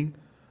viewing,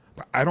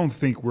 but I don't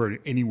think we're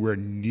anywhere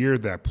near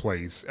that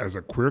place as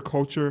a queer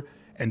culture,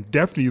 and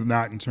definitely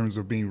not in terms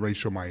of being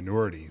racial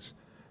minorities.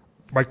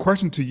 My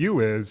question to you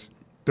is,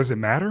 does it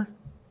matter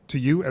to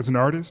you as an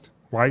artist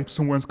why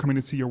someone's coming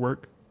to see your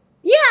work?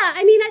 Yeah,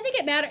 I mean, I think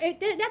it matters. It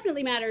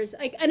definitely matters.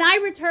 Like, and I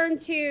return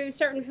to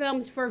certain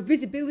films for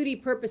visibility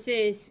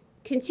purposes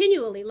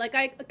continually. Like,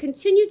 I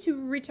continue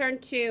to return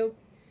to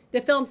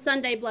the film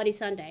Sunday, Bloody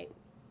Sunday,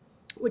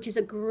 which is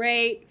a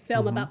great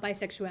film about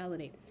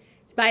bisexuality.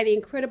 It's by the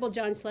incredible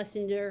John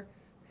Schlesinger,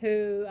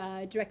 who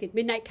directed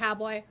Midnight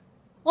Cowboy.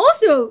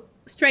 Also,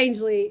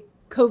 strangely,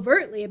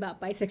 covertly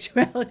about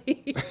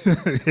bisexuality.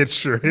 It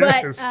sure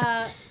But is.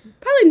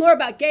 probably more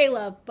about gay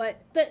love.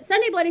 But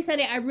Sunday Bloody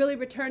Sunday, I really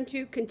return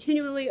to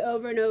continually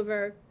over and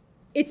over.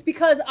 It's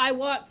because I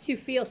want to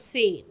feel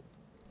seen.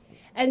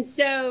 And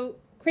so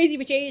Crazy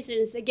Rich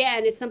Asians,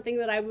 again, is something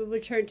that I would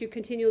return to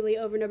continually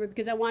over and over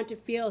because I want to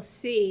feel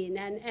seen.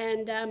 And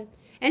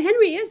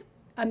Henry is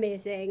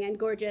amazing and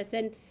gorgeous.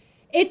 And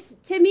it's,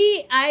 to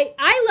me,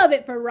 I love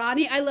it for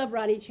Ronnie. I love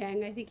Ronnie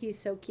Chang. I think he's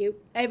so cute.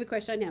 I have a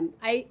crush on him.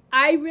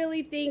 I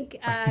really think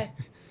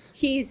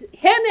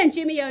him and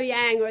Jimmy O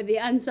Yang are the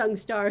unsung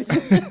stars.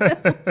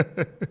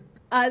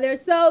 They're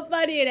so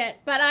funny in it.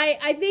 But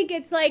I think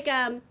it's like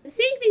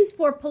seeing things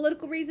for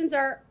political reasons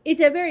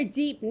it's a very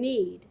deep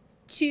need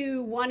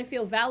to want to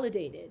feel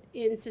validated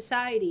in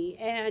society.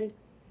 And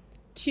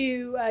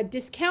to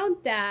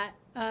discount that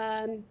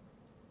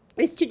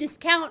is to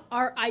discount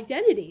our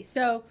identity.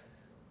 So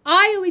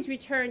I always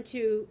return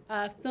to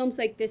films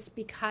like this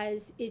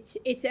because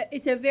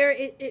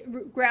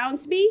it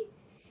grounds me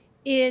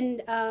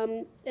in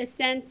a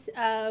sense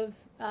of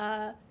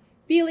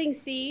feeling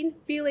seen,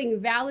 feeling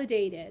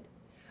validated,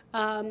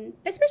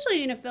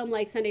 especially in a film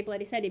like Sunday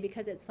Bloody Sunday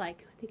because it's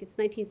like, I think it's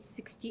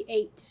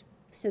 1968.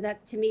 So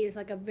that to me is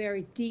like a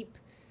very deep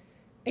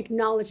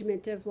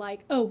acknowledgement of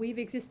like, oh, we've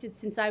existed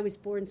since I was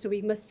born, so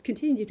we must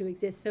continue to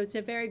exist. So it's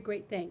a very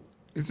great thing.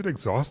 Is it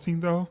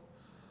exhausting though?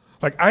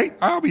 Like,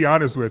 I'll be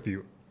honest with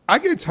you. I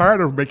get tired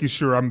of making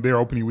sure I'm there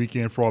opening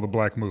weekend for all the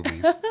black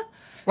movies.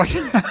 Like,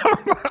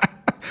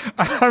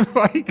 I'm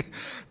like,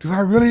 do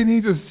I really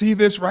need to see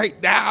this right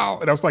now?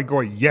 And I was like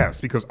going,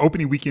 yes, because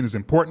opening weekend is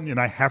important and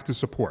I have to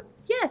support.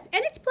 Yes,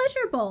 and it's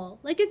pleasurable.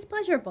 Like, it's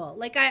pleasurable.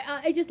 Like,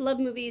 I just love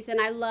movies and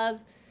I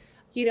love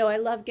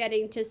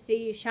getting to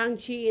see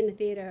Shang-Chi in the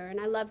theater, and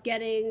I love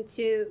getting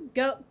to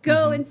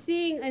go and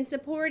seeing and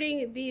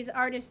supporting these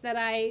artists that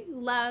I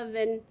love.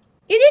 And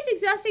it is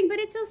exhausting, but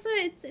it's also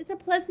it's a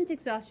pleasant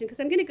exhaustion because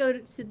I'm going to go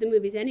to the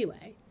movies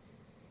anyway.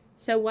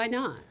 So why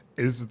not?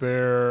 Is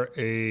there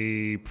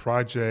a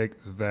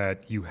project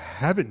that you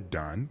haven't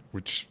done,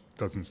 which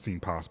doesn't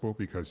seem possible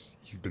because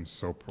you've been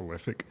so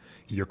prolific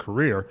in your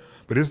career,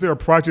 but is there a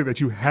project that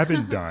you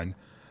haven't done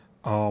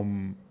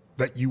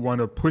that you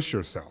want to push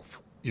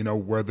yourself? You know,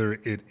 whether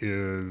it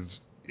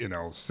is,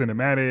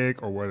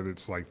 cinematic or whether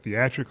it's like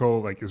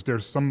theatrical, like is there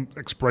some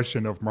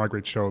expression of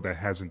Margaret Cho that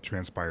hasn't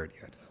transpired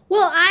yet?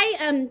 Well,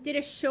 I did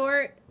a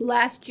short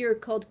last year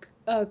called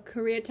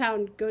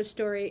Koreatown Ghost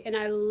Story, and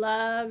I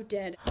loved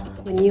it.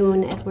 When you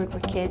and Edward were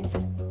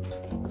kids,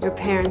 your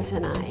parents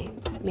and I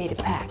made a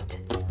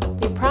pact.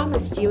 We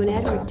promised you and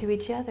Edward to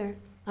each other.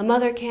 A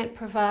mother can't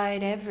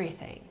provide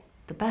everything.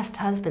 The best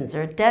husbands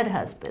are dead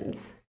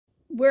husbands.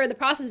 We're in the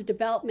process of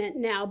development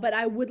now, but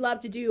I would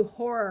love to do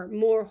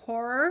more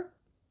horror,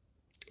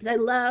 because I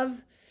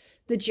love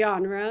the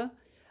genre.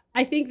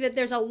 I think that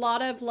there's a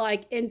lot of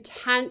like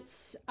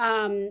intense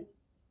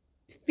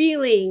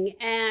feeling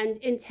and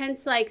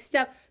intense like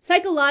stuff,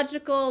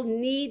 psychological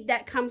need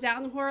that comes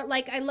out in horror.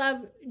 Like I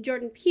love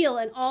Jordan Peele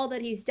and all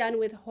that he's done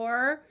with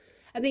horror.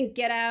 I think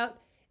Get Out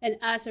and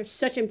Us are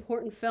such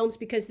important films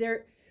because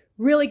they're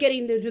really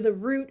getting to the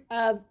root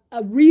of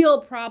a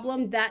real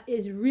problem that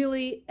is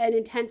really an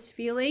intense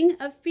feeling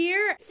of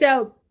fear.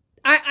 So,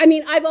 I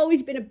mean, I've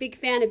always been a big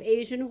fan of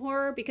Asian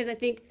horror because I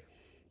think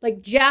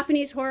like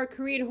Japanese horror,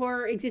 Korean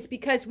horror exists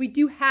because we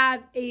do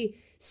have a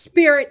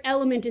spirit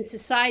element in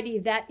society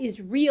that is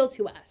real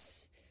to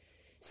us.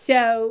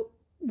 So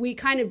we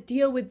kind of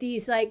deal with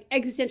these like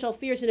existential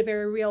fears in a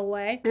very real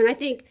way. And I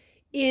think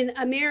in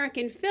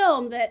American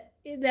film that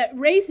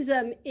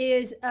racism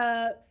is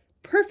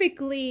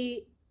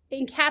perfectly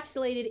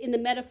encapsulated in the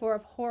metaphor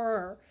of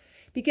horror,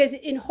 because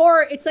in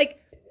horror it's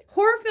like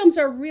horror films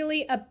are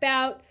really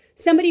about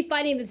somebody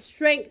finding the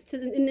strength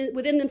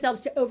within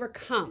themselves to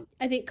overcome.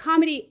 I think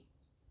comedy,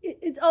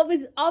 it's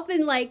always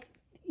often like,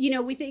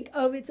 we think,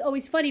 oh, it's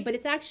always funny, but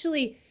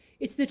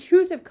it's the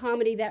truth of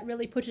comedy that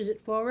really pushes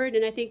it forward.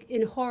 And I think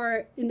in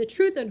the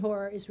truth in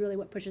horror is really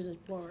what pushes it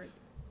forward.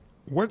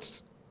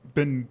 What's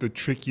been the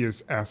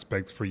trickiest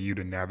aspect for you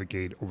to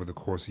navigate over the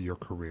course of your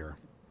career?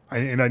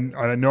 And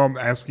I know I'm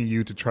asking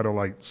you to try to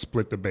like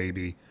split the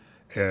baby,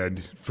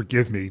 and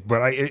forgive me,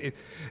 but it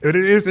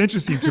is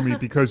interesting to me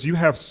because you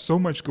have so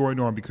much going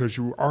on because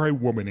you are a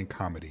woman in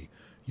comedy.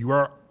 You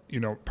are,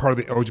 part of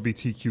the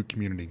LGBTQ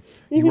community.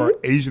 You are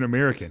Asian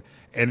American.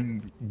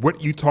 And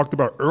what you talked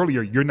about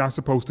earlier, you're not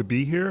supposed to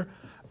be here.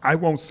 I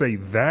won't say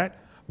that,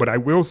 but I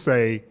will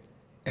say,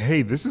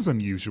 hey, this is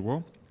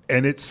unusual.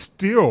 And it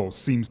still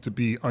seems to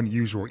be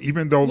unusual,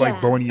 even though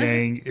like Bowen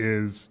Yang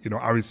is,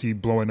 obviously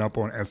blowing up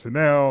on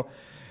SNL,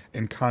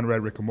 and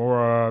Conrad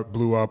Ricamora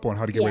blew up on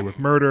How to Get Away with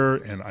Murder,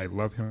 and I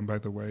love him, by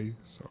the way.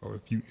 So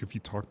if you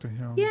talk to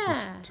him,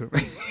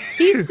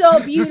 he's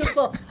so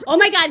beautiful. Oh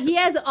my God, he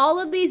has all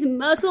of these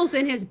muscles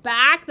in his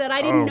back that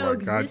I didn't know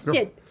existed.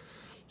 God.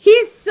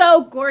 He's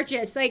so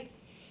gorgeous. Like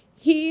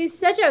he's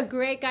such a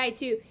great guy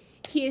too.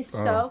 He is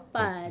so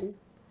fun.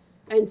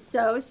 And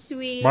so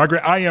sweet.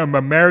 Margaret, I am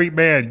a married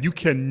man. You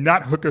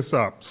cannot hook us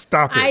up.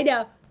 Stop it. I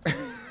know.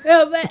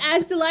 No, but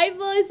as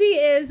delightful as he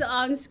is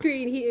on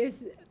screen, he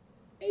is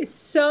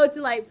so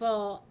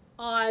delightful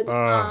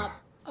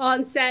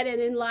on set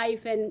and in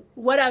life. And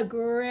what a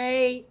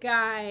great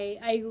guy!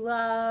 I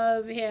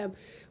love him.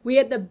 We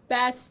had the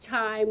best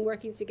time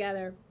working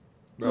together.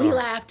 We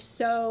laughed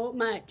so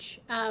much.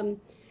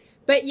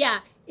 But yeah,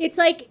 it's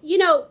like,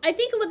 I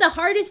think what the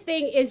hardest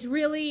thing is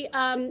really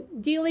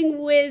dealing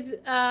with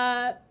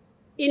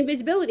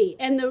invisibility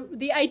and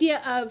the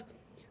idea of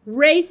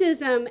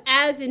racism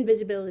as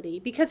invisibility.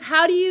 Because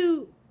how do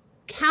you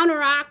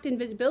counteract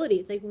invisibility?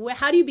 It's like,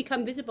 how do you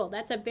become visible?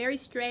 That's a very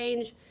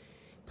strange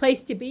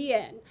place to be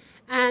in.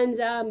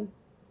 And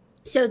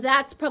so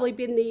that's probably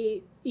been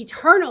the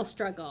eternal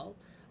struggle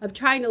of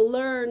trying to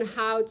learn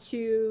how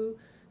to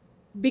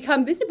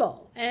become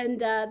visible.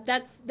 And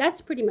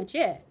that's pretty much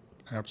it.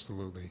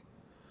 Absolutely.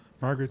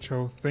 Margaret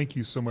Cho, thank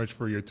you so much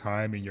for your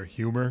time and your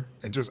humor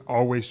and just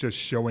always just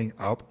showing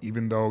up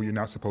even though you're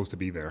not supposed to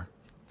be there.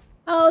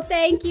 Oh,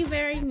 thank you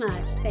very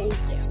much. Thank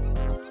you.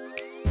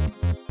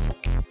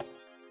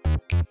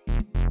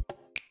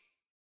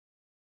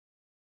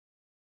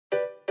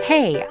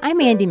 Hey,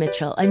 I'm Andy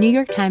Mitchell, a New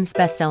York Times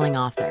bestselling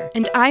author.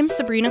 And I'm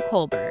Sabrina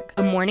Kohlberg,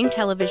 a morning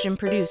television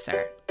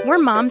producer. We're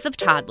moms of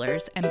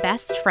toddlers and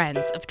best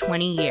friends of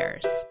 20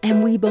 years.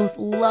 And we both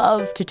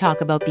love to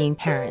talk about being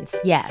parents,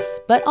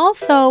 yes, but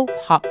also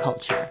pop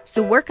culture.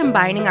 So we're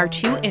combining our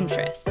two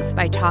interests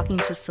by talking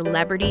to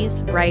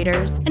celebrities,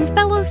 writers, and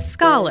fellow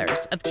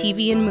scholars of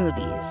TV and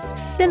movies.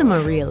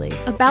 Cinema, really.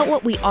 About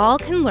what we all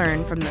can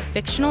learn from the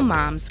fictional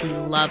moms we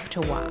love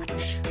to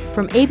watch.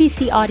 From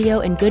ABC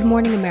Audio and Good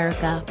Morning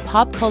America,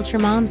 Pop Culture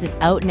Moms is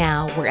out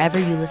now wherever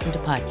you listen to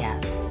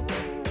podcasts.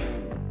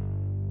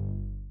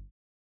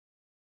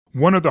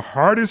 One of the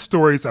hardest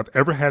stories I've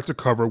ever had to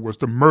cover was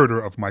the murder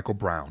of Michael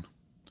Brown.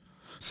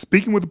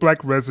 Speaking with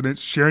Black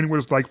residents, sharing what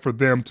it's like for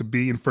them to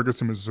be in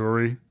Ferguson,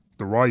 Missouri,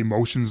 the raw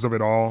emotions of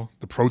it all,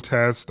 the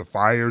protests, the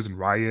fires and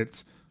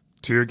riots,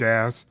 tear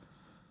gas.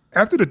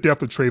 After the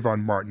death of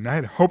Trayvon Martin, I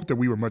had hoped that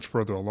we were much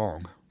further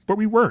along, but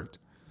we weren't.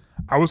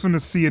 I was on the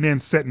CNN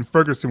set in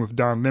Ferguson with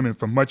Don Lemon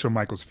for much of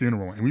Michael's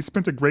funeral, and we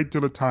spent a great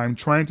deal of time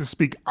trying to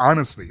speak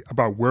honestly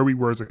about where we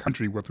were as a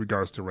country with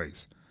regards to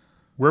race,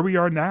 where we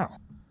are now.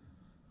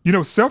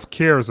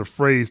 Self-care is a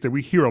phrase that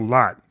we hear a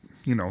lot,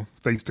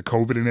 thanks to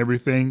COVID and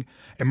everything.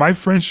 And my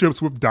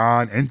friendships with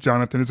Don and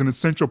Jonathan is an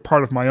essential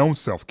part of my own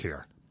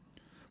self-care.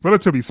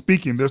 Relatively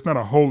speaking, there's not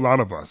a whole lot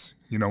of us,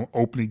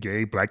 openly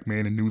gay Black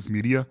men in news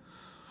media.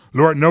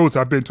 Lord knows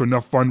I've been to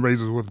enough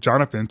fundraisers with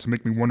Jonathan to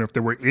make me wonder if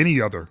there were any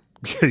other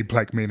gay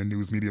Black men in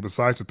news media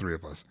besides the three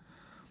of us.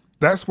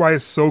 That's why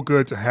it's so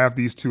good to have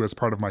these two as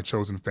part of my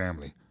chosen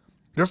family.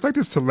 There's like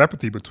this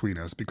telepathy between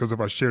us because of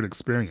our shared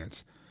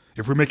experience.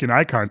 If we're making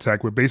eye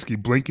contact, we're basically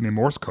blinking in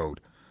Morse code.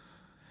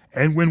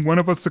 And when one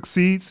of us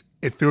succeeds,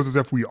 it feels as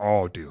if we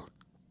all do.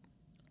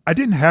 I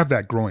didn't have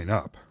that growing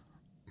up,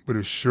 but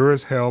it sure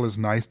as hell is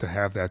nice to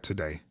have that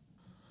today.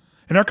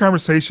 In our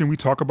conversation, we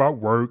talk about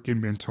work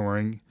and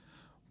mentoring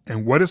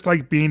and what it's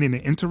like being in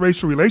an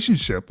interracial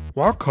relationship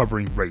while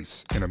covering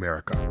race in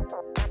America.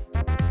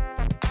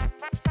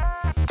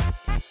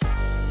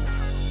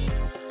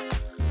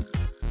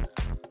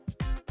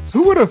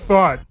 Who would have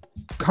thought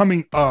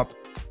coming up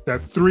that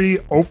three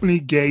openly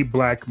gay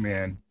Black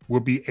men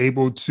will be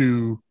able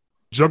to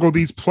juggle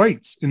these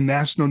plates in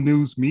national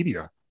news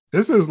media?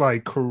 This is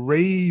like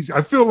crazy.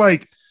 I feel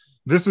like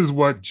this is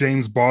what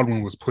James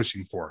Baldwin was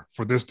pushing for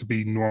this to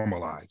be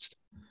normalized.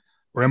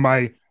 Or am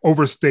I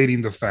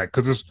overstating the fact?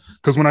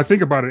 Because when I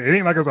think about it, it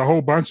ain't like there's a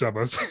whole bunch of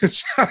us.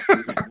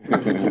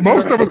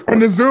 Most of us on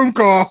the Zoom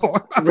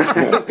call.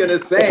 I was going to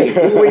say,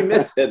 who are we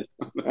missing?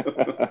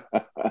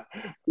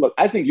 Look,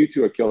 I think you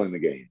two are killing the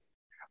game.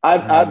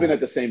 I've been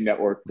at the same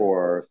network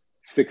for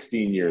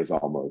 16 years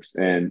almost.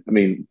 And I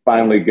mean,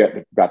 finally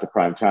got to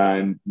prime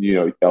time.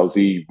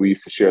 LZ, we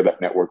used to share that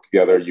network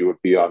together. You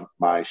would be on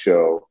my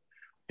show.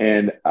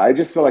 And I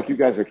just feel like you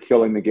guys are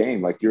killing the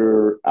game. Like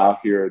you're out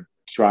here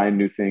trying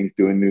new things,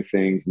 doing new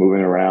things,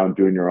 moving around,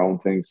 doing your own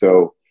thing.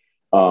 So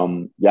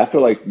I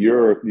feel like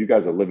you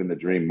guys are living the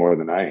dream more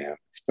than I am,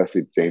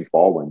 especially James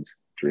Baldwin's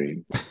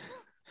dream.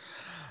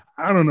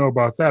 I don't know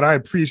about that. I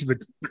appreciate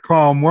the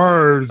calm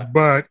words,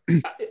 but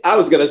I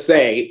was going to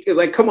say, it's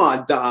like, come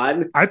on,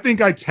 Don. I think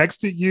I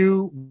texted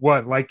you,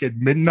 at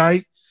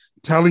midnight,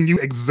 telling you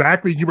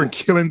exactly you were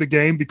killing the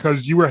game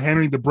because you were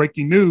handling the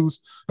breaking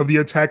news of the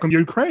attack on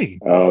Ukraine.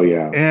 Oh,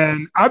 yeah.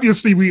 And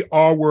obviously we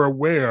all were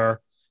aware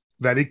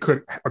that it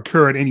could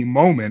occur at any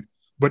moment,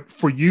 but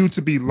for you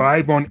to be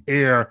live on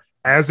air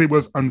as it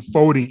was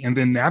unfolding and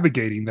then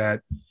navigating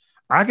that,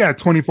 I got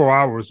 24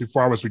 hours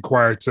before I was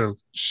required to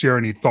share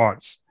any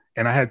thoughts.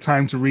 And I had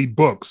time to read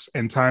books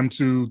and time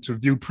to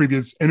view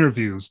previous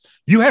interviews.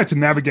 You had to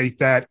navigate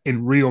that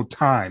in real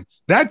time.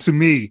 That, to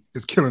me,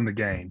 is killing the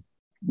game.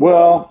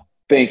 Well,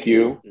 thank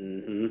you.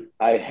 Mm-hmm.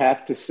 I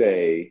have to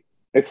say,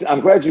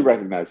 I'm glad you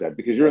recognize that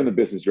because you're in the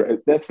business.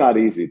 That's not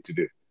easy to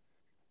do.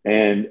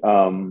 And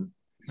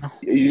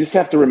you just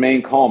have to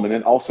remain calm. And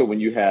then also when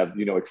you have,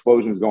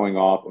 explosions going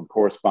off and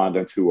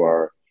correspondents who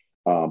are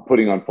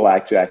putting on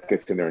flak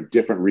jackets, and they're in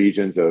different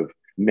regions of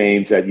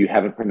names that you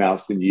haven't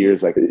pronounced in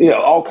years, like, you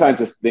know, all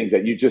kinds of things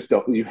that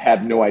you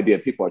have no idea.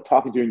 People are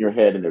talking to you in your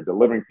head, and they're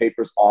delivering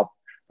papers off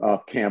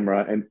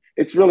camera, and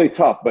it's really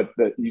tough, but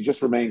you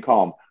just remain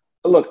calm.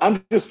 Look,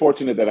 I'm just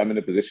fortunate that I'm in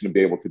a position to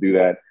be able to do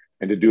that,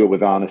 and to do it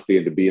with honesty,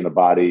 and to be in the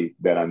body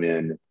that I'm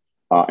in,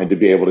 and to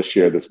be able to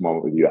share this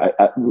moment with you.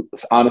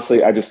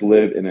 Honestly, I just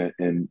live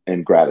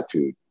in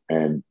gratitude,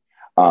 and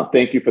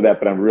thank you for that.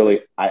 But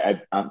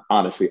I'm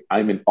honestly,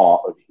 I'm in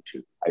awe of you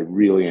too. I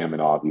really am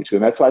in awe of you too.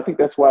 And I think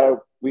that's why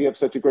we have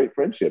such a great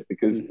friendship,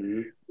 because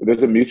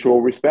there's a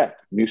mutual respect,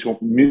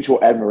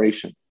 mutual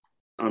admiration.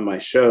 On my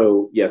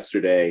show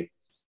yesterday,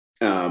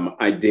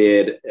 I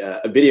did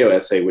a video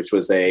essay, which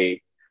was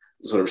a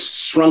sort of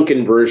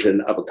shrunken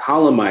version of a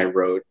column I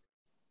wrote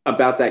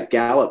about that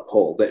Gallup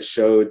poll that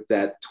showed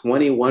that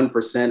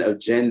 21% of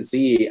Gen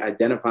Z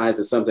identifies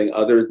as something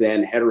other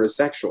than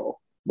heterosexual.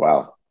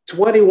 Wow.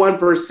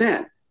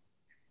 21%.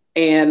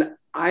 And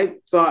I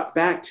thought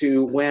back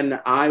to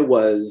when I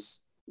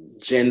was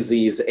Gen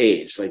Z's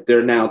age, like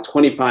they're now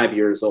 25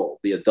 years old,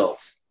 the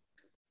adults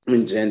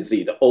in Gen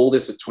Z, the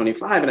oldest of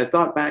 25. And I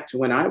thought back to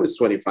when I was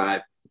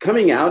 25,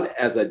 coming out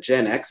as a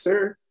Gen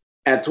Xer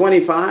at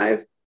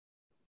 25.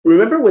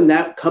 Remember when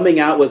that coming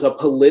out was a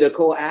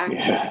political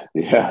act?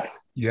 Yeah.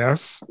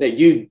 Yes. That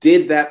you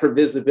did that for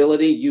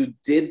visibility. You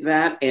did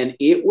that. And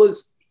it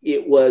was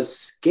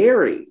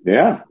scary.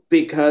 Yeah.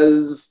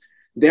 Because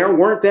there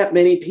weren't that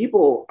many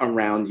people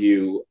around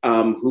you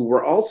who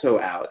were also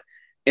out.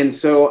 And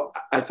so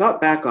I thought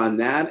back on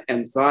that,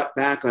 and thought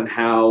back on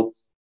how,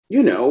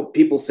 you know,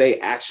 people say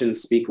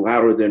actions speak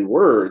louder than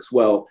words.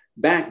 Well,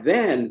 back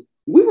then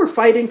we were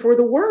fighting for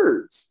the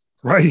words.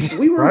 Right.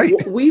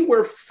 We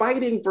were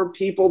fighting for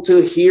people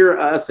to hear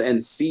us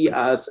and see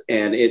us.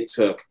 And it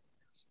took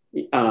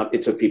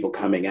people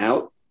coming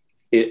out.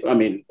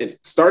 It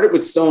started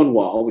with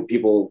Stonewall, with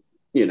people,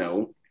 you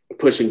know,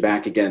 pushing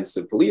back against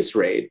the police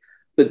raid.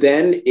 But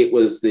then it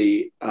was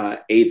the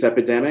AIDS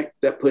epidemic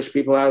that pushed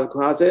people out of the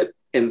closet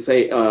and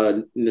say,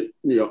 you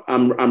know,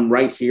 I'm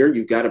right here.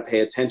 You got to pay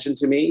attention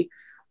to me.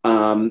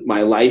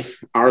 My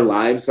life, our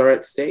lives are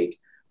at stake.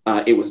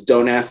 It was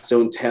Don't Ask,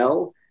 Don't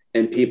Tell.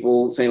 And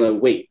people saying,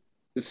 like, wait,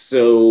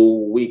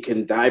 so we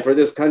can die for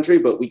this country,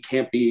 but we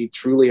can't be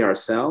truly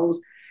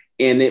ourselves.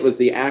 And it was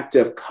the act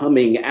of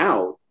coming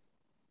out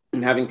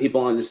and having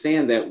people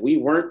understand that we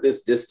weren't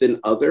this distant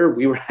other.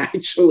 We were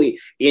actually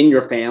in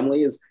your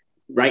families,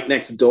 right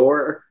next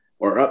door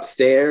or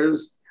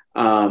upstairs,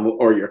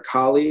 or your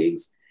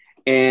colleagues.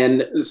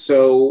 And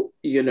so,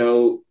 you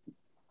know,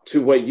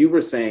 to what you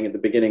were saying at the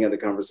beginning of the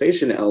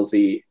conversation,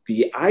 LZ,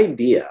 the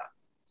idea.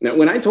 Now,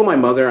 when I told my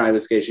mother I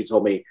was gay, she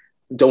told me,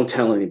 don't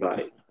tell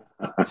anybody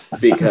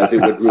because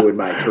it would ruin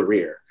my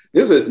career.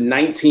 This was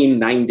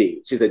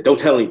 1990. She said, don't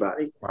tell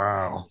anybody.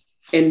 Wow.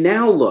 And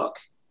now look,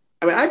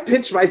 I mean, I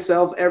pitch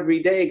myself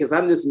every day because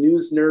I'm this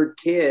news nerd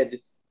kid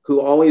who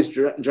always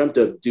dreamt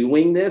of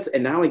doing this.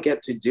 And now I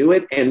get to do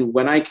it. And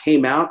when I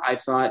came out, I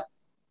thought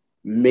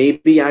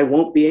maybe I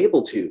won't be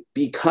able to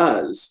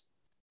because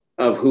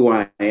of who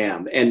I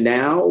am. And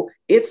now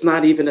it's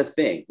not even a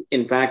thing.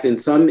 In fact, in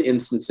some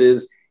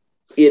instances,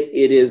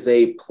 it is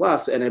a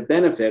plus and a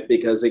benefit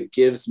because it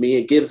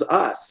gives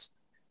us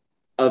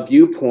a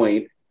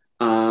viewpoint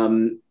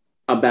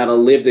about a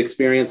lived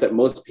experience that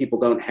most people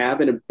don't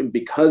have. And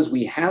because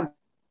we have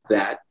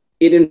that,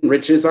 it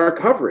enriches our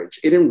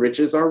coverage. It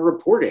enriches our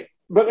reporting.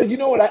 But you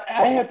know what?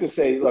 I have to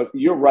say, look,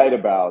 you're right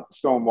about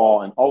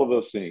Stonewall and all of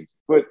those things.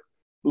 But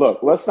look,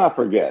 let's not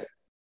forget,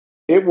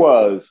 it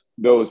was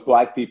those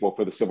Black people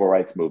for the civil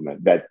rights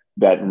movement that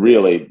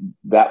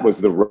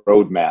was the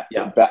roadmap.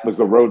 Yeah. That was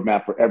the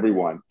roadmap for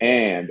everyone.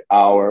 And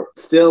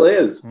still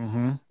is.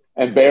 Mm-hmm.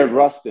 And Bayard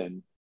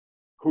Rustin,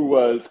 who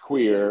was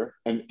queer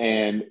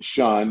and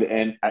shunned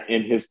and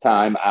in his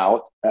time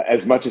out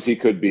as much as he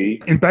could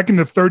be. And back in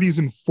the 30s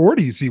and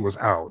 40s, he was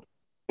out.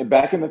 And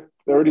back in the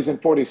 30s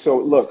and 40s. So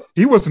look.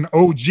 He was an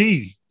OG.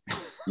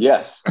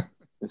 Yes.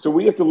 And so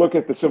we have to look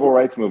at the civil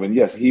rights movement.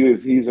 Yes,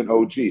 he's an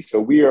OG. So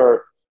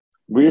we're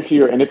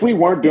here. And if we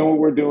weren't doing what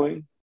we're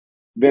doing,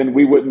 then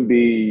we wouldn't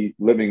be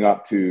living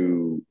up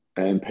to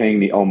and paying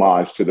the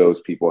homage to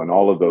those people and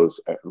all of those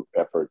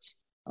efforts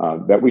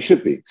that we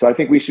should be. So I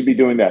think we should be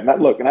doing that.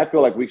 And I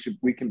feel like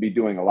we can be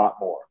doing a lot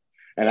more.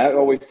 And I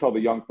always tell the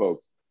young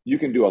folks, you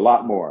can do a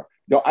lot more.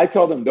 I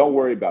tell them, don't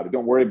worry about it.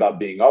 Don't worry about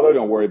being other.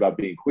 Don't worry about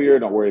being queer.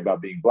 Don't worry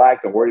about being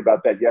Black. Don't worry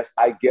about that. Yes,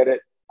 I get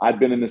it. I've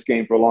been in this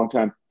game for a long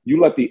time.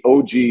 You let the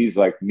OGs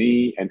like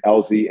me and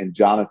LZ and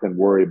Jonathan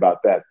worry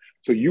about that.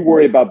 So you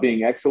worry about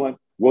being excellent.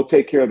 We'll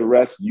take care of the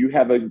rest. You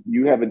have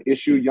an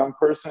issue, young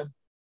person,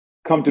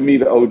 come to me,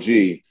 the OG,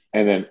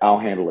 and then I'll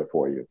handle it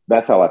for you.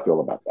 That's how I feel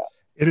about that.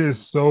 It is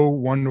so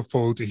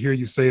wonderful to hear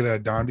you say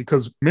that, Don,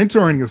 because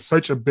mentoring is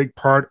such a big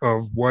part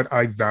of what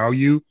I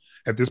value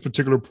at this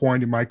particular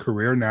point in my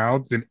career now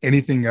than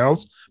anything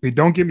else. I mean,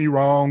 don't get me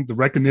wrong, the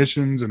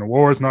recognitions and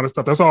awards and all that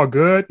stuff, that's all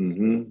good.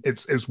 Mm-hmm.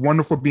 It's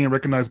wonderful being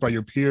recognized by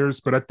your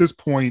peers. But at this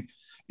point,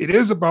 it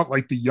is about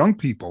like the young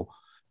people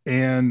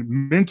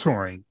and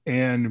mentoring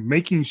and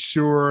making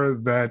sure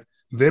that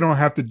they don't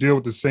have to deal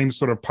with the same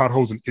sort of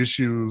potholes and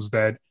issues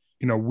that,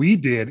 we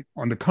did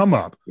on the come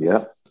up.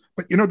 Yeah.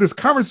 But, this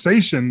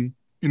conversation,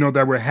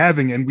 that we're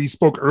having, and we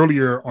spoke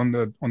earlier on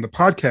the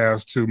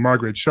podcast to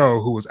Margaret Cho,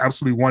 who was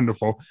absolutely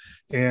wonderful.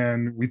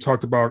 And we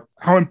talked about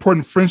how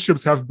important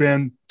friendships have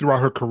been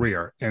throughout her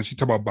career. And she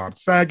talked about Bob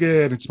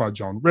Saget, and it's about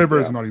Joan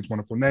Rivers and all these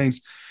wonderful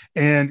names.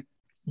 And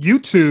you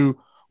two,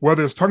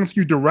 whether it's talking to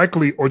you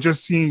directly or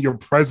just seeing your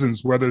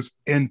presence, whether it's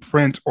in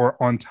print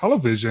or on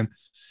television,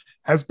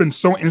 has been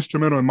so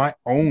instrumental in my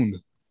own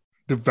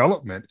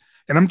development.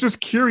 And I'm just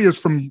curious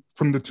from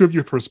the two of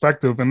your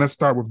perspective, and let's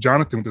start with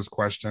Jonathan with this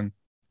question.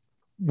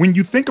 When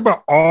you think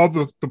about all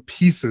the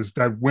pieces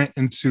that went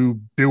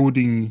into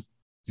building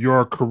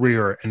your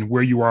career and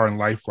where you are in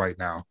life right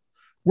now,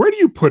 where do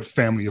you put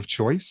family of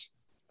choice?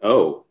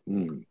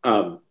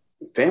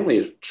 Family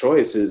of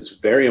choice is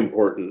very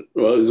important.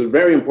 Well, it was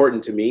very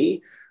important to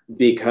me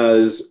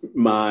because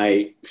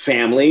my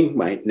family,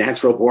 my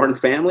natural born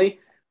family,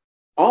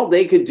 all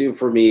they could do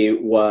for me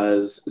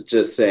was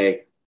just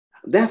say,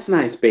 "That's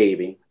nice,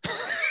 baby."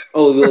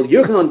 "Oh, well,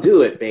 you're going to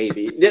do it,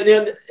 baby."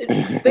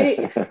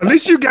 At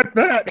least you get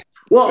that.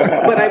 Well,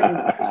 but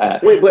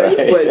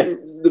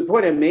the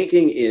point I'm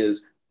making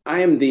is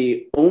I am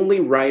the only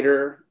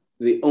writer,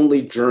 the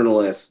only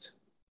journalist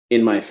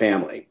in my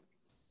family.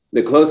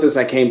 The closest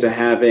I came to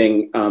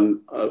having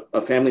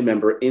a family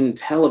member in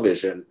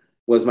television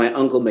was my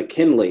Uncle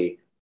McKinley,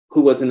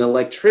 who was an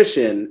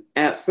electrician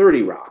at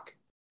 30 Rock.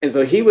 And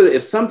so he was,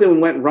 if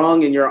something went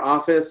wrong in your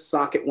office,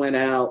 socket went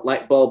out,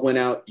 light bulb went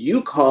out,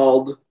 you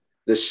called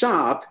the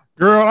shop.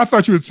 Girl, I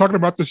thought you were talking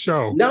about the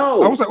show.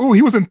 No. I was like, oh,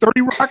 he was in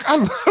 30 Rock. I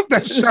love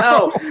that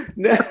show.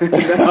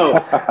 No.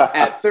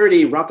 At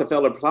 30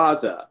 Rockefeller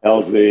Plaza.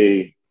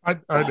 LZ. I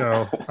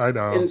know.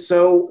 And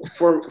so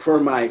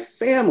for my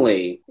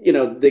family,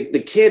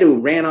 the kid who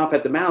ran off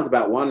at the mouth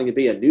about wanting to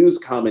be a news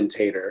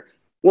commentator,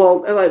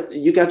 well,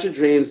 you got your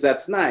dreams.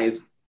 That's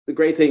nice. The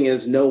great thing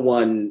is no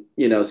one,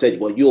 said,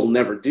 well, you'll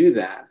never do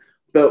that.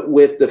 But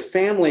with the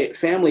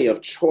family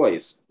of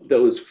choice,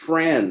 those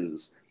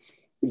friends,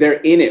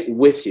 they're in it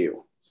with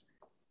you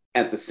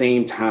at the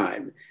same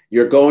time.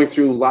 You're going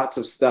through lots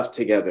of stuff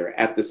together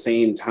at the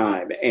same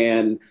time.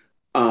 And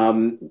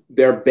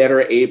they're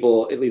better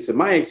able, at least in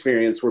my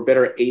experience, we're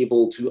better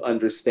able to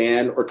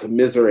understand or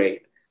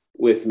commiserate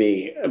with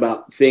me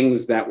about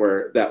things that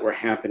were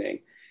happening.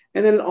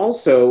 And then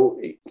also,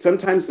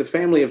 sometimes the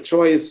family of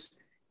choice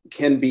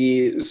can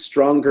be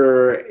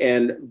stronger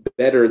and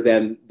better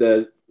than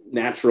the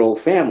natural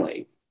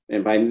family.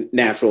 And by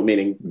natural,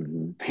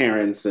 meaning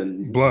parents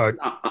and blood.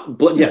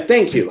 Blood. Yeah,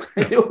 thank you.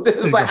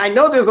 It's like, I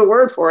know there's a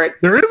word for it.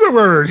 There is a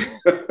word.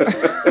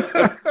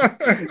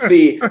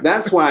 See,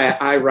 that's why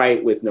I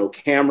write with no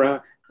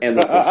camera and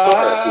the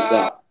thesaurus is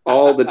up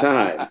all the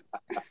time.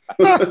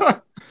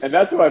 And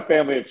that's my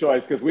family of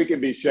choice, because we can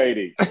be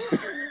shady.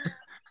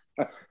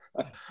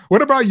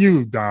 What about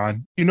you,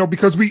 Don?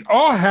 Because we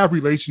all have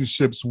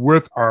relationships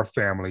with our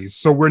families.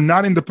 So we're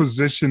not in the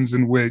positions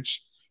in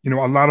which, a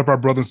lot of our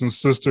brothers and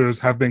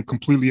sisters have been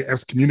completely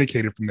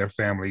excommunicated from their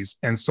families.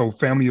 And so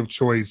family of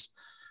choice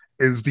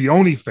is the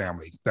only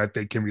family that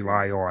they can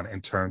rely on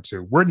and turn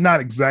to. We're not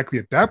exactly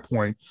at that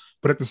point,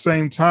 but at the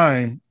same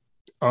time,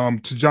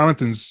 to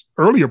Jonathan's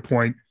earlier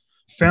point,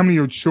 family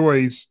of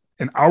choice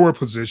in our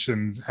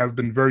position has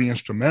been very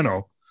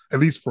instrumental, at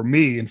least for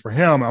me and for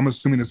him. I'm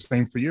assuming the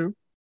same for you.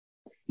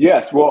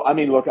 Yes. Well, I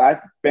mean, look,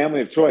 family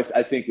of choice,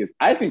 I think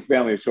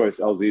family of choice,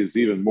 LZ, is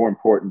even more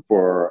important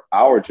for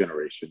our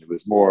generation. It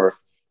was more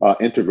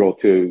integral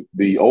to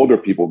the older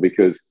people,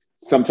 because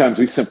sometimes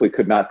we simply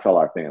could not tell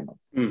our families.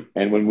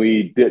 And when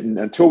we didn't,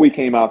 until we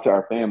came out to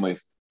our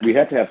families, we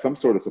had to have some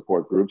sort of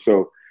support group.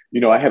 So,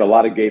 I had a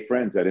lot of gay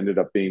friends that ended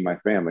up being my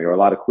family, or a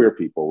lot of queer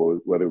people,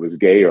 whether it was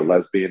gay or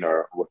lesbian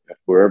or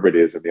wherever it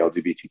is in the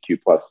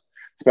LGBTQ plus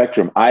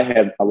spectrum. I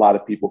had a lot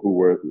of people who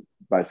were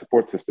my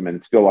support system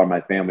and still are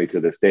my family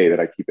to this day that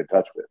I keep in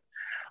touch with.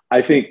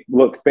 I think,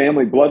 look,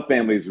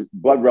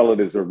 blood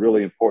relatives are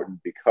really important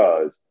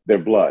because they're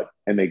blood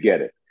and they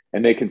get it.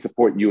 And they can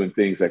support you in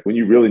things like when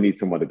you really need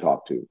someone to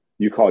talk to,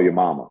 you call your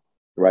mama,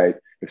 right?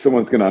 If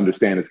someone's going to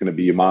understand, it's going to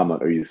be your mama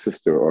or your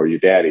sister or your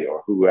daddy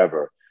or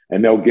whoever,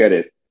 and they'll get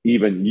it.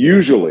 Even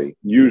usually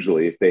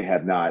if they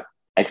have not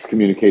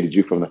excommunicated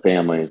you from the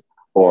family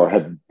or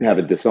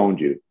haven't disowned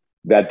you,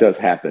 that does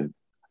happen.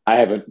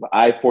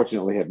 I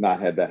fortunately have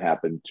not had that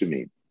happen to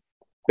me.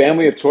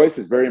 Family of choice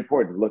is very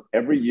important. Look,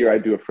 every year I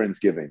do a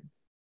Friendsgiving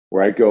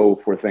where I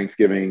go for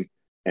Thanksgiving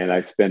and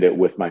I spend it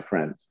with my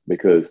friends,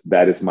 because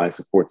that is my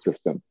support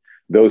system.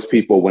 Those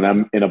people, when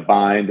I'm in a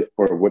bind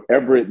or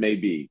whatever it may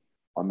be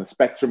on the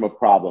spectrum of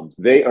problems,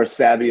 they are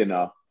savvy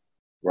enough,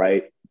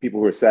 right? People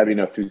who are savvy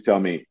enough to tell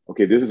me,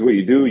 okay, this is what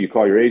you do. You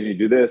call your agent, you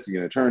do this, you get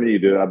an attorney, you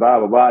do blah,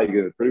 blah, blah, you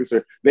get a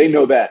producer. They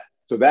know that.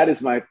 So that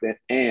is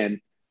and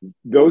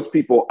those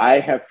people, I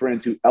have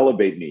friends who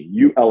elevate me.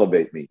 You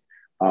elevate me.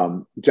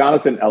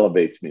 Jonathan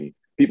elevates me.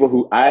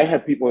 I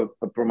have people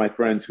from my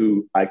friends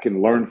who I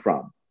can learn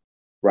from,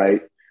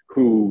 right?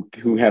 who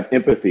have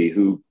empathy,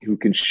 who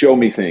can show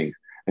me things.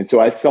 And so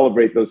I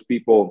celebrate those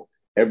people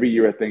every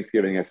year at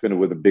Thanksgiving. I spend it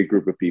with a big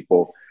group of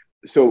people.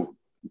 So,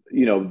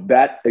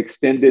 that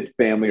extended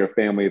family or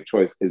family of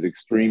choice is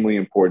extremely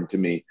important to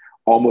me,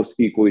 almost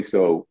equally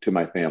so to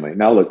my family.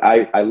 Now, look,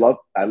 I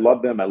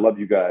love them. I love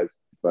you guys,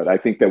 but I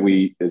think that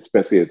we,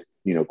 especially as,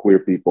 queer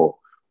people,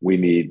 we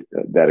need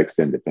that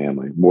extended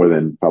family more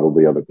than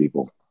probably other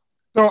people.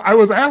 So I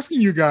was asking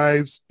you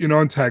guys,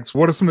 in text,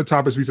 what are some of the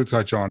topics we should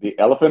touch on? The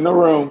elephant in the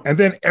room. And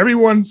then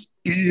everyone's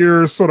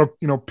ears sort of,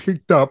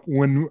 picked up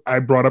when I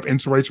brought up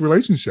interracial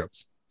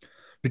relationships,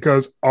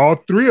 because all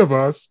three of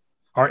us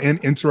are in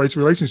interracial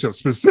relationships.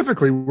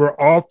 Specifically, where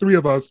all three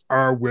of us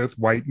are with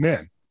white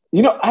men.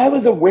 I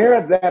was aware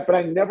of that, but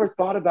I never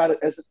thought about it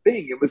as a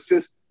thing. It was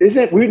just,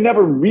 we've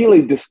never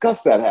really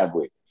discussed that, have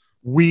we?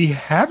 We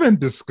haven't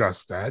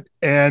discussed that.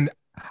 And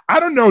I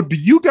don't know, do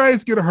you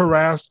guys get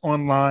harassed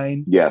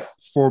online? Yes.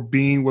 For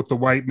being with the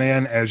white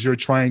man as you're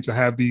trying to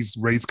have these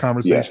race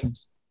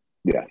conversations?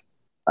 Yes,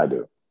 I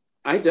do.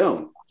 I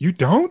don't. You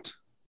don't?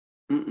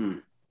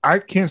 Mm-mm. I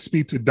can't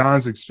speak to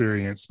Don's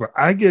experience, but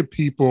I get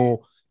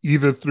people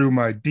either through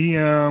my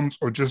DMs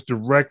or just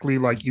directly,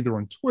 like either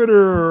on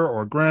Twitter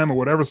or Gram or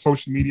whatever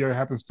social media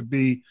happens to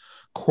be,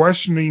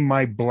 questioning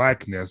my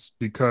blackness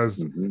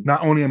because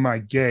not only am I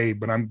gay,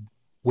 but I'm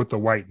with a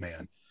white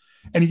man.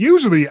 And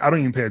usually I don't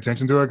even pay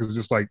attention to it because it's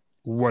just like,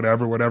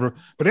 whatever.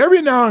 But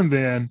every now and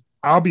then,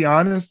 I'll be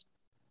honest,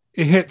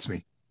 it hits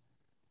me.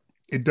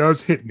 It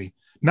does hit me.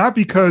 Not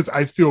because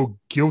I feel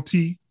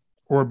guilty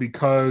or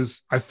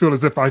because I feel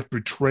as if I've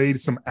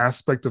betrayed some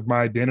aspect of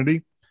my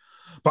identity,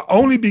 but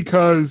only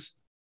because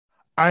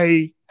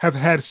I have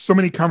had so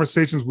many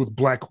conversations with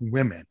Black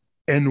women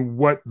and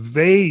what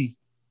they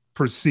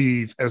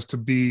perceive as to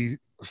be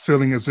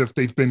feeling as if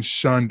they've been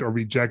shunned or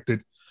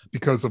rejected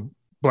because of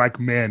Black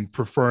men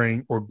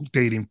preferring or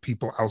dating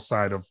people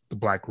outside of the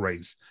Black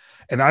race.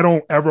 And I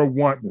don't ever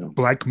want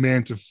Black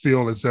men to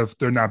feel as if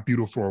they're not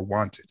beautiful or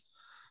wanted.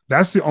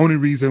 That's the only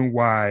reason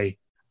why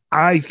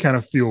I kind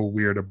of feel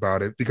weird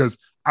about it, because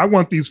I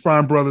want these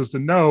fine brothers to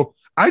know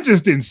I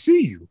just didn't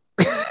see you.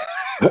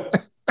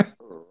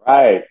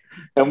 Right.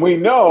 And we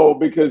know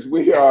because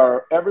we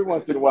are, every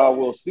once in a while,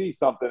 we'll see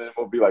something and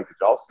we'll be like, did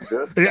y'all see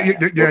this?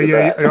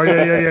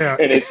 Yeah.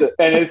 And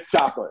it's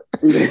chocolate.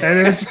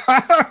 And it's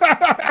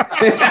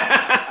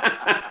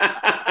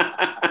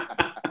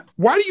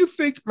why do you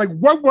think,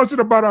 what was it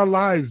about our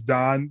lives,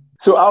 Don?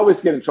 So I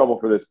always get in trouble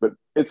for this, but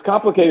it's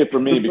complicated for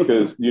me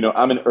because,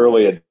 I'm an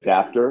early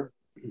adapter.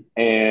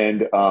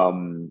 And,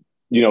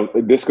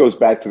 this goes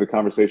back to the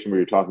conversation where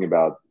you're talking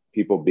about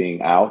people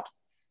being out.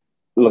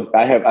 Look,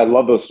 I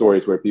love those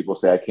stories where people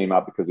say I came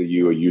out because of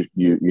you, or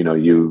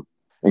you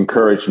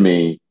encouraged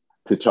me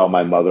to tell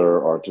my mother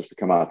or just to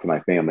come out to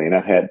my family. And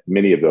I've had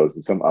many of those,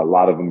 and a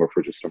lot of them were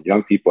for just some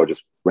young people or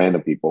just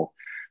random people.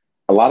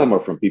 A lot of them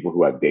are from people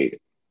who I've dated.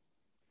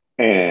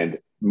 And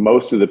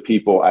most of the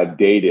people I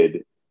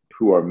dated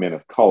who are men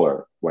of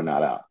color were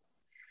not out.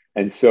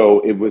 And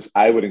so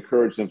I would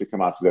encourage them to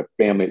come out to their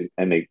families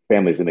and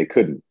they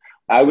couldn't.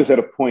 I'm at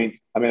a point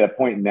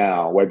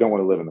now where I don't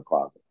want to live in the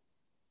closet.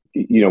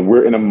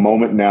 We're in a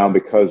moment now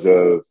because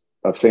of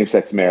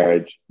same-sex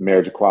marriage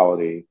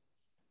equality,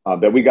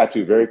 that we got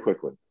to very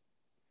quickly.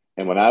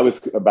 And when I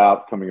was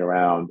about coming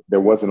around,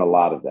 there wasn't a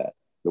lot of that.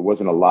 There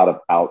wasn't a lot of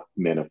out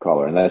men of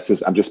color. And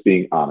I'm just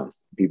being honest.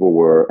 People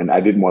were, and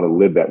I didn't want to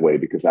live that way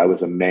because I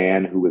was a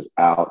man who was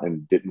out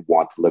and didn't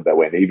want to live that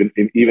way. And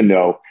even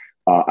though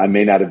I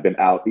may not have been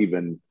out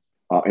even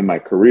in my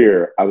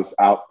career, I was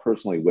out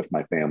personally with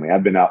my family.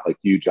 I've been out like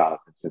you,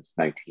 Jonathan, since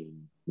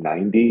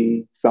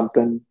 1990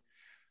 something.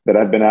 That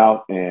I've been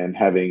out and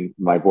having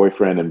my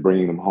boyfriend and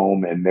bringing them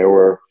home. And there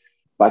were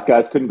Black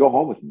guys couldn't go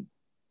home with me.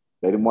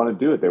 They didn't want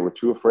to do it. They were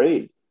too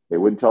afraid. They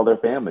wouldn't tell their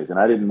families. And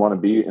I didn't want to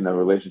be in a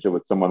relationship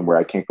with someone where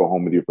I can't go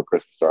home with you for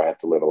Christmas or I have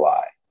to live a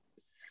lie.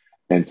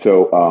 And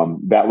so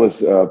that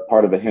was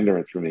part of the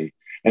hindrance for me.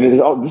 And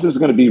this is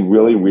going to be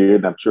really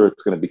weird. I'm sure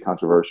it's going to be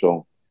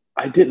controversial.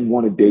 I didn't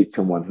want to date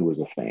someone who was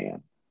a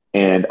fan.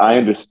 And I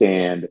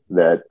understand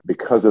that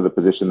because of the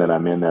position that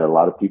I'm in, that a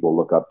lot of people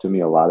look up to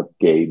me, a lot of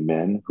gay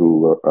men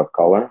who are of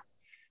color.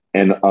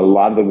 And a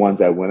lot of the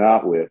ones I went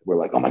out with were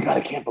like, oh my God, I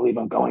can't believe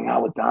I'm going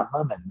out with Don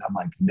Lemon. And I'm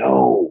like,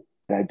 no,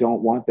 I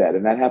don't want that.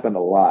 And that happened a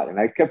lot. And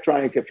I kept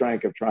trying.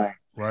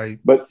 Right.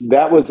 But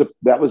that was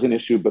an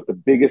issue. But the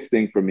biggest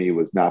thing for me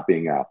was not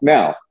being out.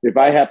 Now, if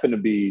I happen to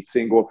be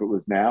single, if it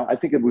was now, I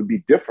think it would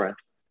be different.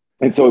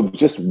 And so it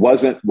just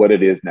wasn't what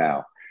it is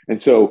now.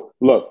 And so,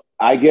 look,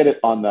 I get it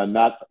on the,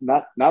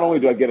 not only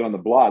do I get it on the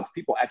blogs,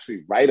 people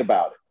actually write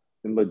about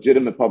it in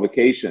legitimate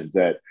publications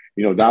that,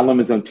 Don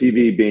Lemon's on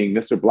TV being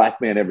Mr. Black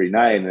Man every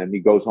night, and then he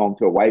goes home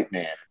to a white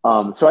man.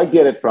 So I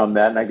get it from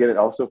that. And I get it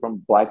also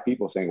from Black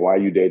people saying, why are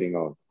you dating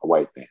a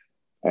white man?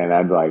 And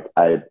I'm like,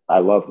 I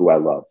love who I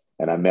love.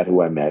 And I met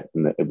who I met,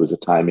 and it was a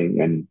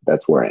timing, and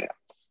that's where I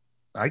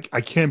am.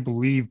 I can't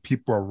believe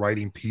people are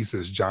writing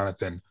pieces,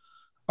 Jonathan,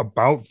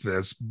 about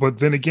this. But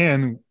then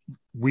again,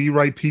 we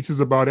write pieces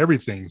about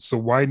everything. So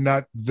why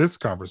not this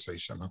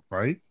conversation,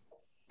 right?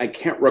 I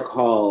can't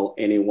recall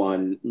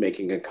anyone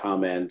making a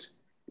comment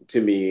to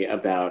me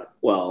about,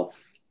 well,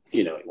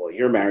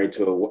 you're married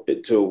to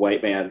a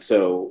white man,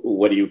 so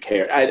what do you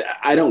care?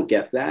 I don't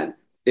get that.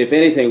 If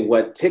anything,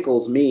 what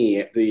tickles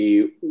me,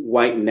 the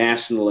white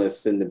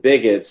nationalists and the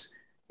bigots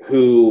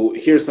who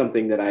hear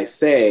something that I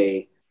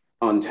say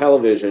on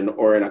television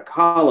or in a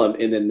column,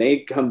 and then they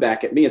come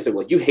back at me and say,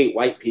 well, you hate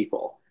white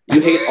people. You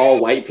hate all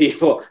white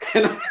people.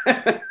 And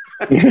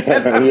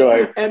you're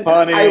like,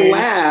 honey, I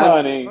laugh.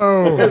 honey.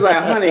 Because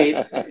honey,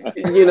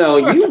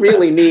 you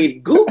really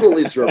need, Google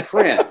is your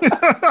friend.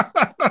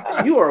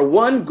 You are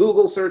one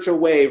Google search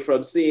away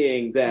from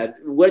seeing that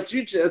what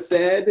you just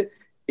said,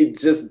 it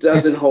just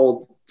doesn't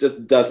hold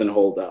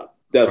up.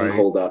 Doesn't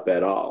hold up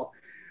at all.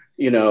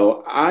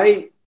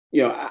 I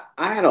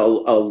had a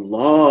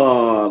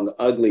long,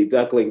 ugly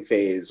duckling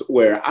phase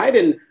where I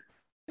didn't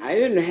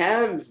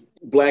have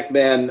black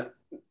men,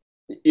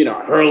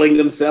 hurling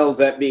themselves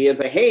at me and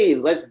say, hey,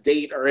 let's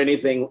date or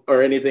anything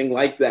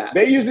like that.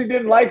 They usually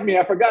didn't like me.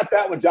 I forgot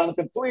that one,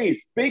 Jonathan.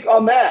 Please speak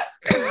on that.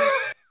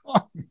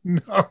 Oh,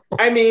 no.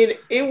 I mean,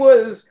 it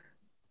was,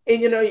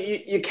 and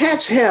you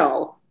catch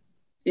hell,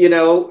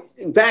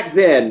 back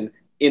then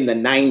in the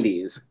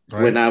 90s,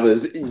 when I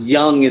was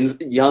young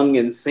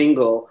and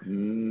single.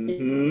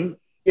 Mm-hmm.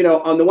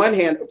 On the one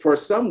hand, for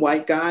some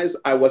white guys,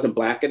 I wasn't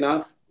black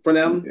enough for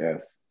them.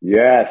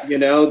 Yes.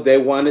 They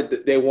wanted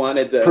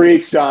the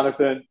preach,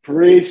 Jonathan.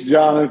 Preach,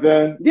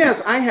 Jonathan.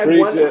 Yes, I had Preach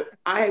one. it.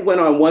 I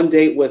went on one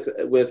date with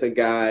a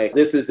guy.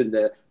 This is in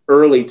the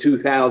early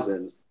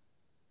 2000s.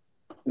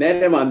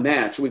 Met him on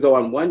Match. We go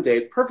on one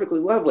date, perfectly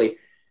lovely.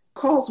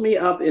 Calls me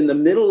up in the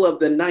middle of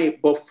the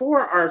night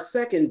before our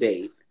second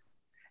date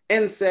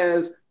and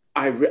says,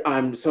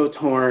 I'm so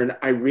torn.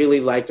 I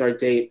really liked our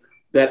date,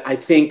 but I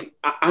think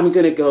I'm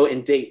going to go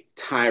and date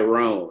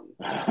Tyrone.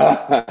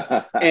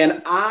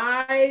 And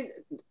I,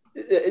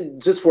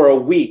 just for a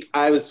week,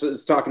 I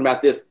was talking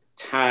about this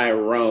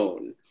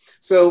Tyrone.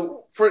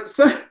 So for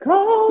some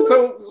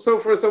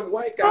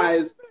white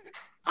guys,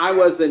 I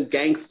wasn't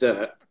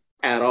gangsta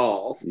at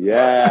all.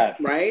 Yes.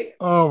 Right?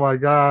 Oh my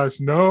gosh,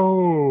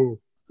 no.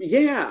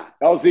 Yeah.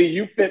 LZ,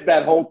 you fit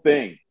that whole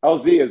thing.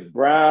 LZ is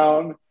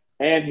brown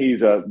and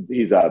he's a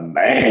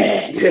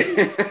man.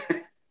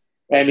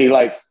 And he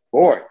likes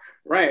sports.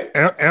 Right.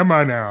 Am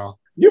I now?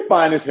 You're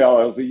fine as hell,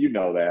 LZ. You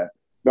know that.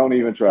 Don't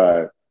even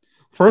try it.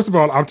 First of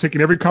all, I'm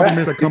taking every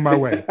compliment that come my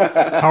way.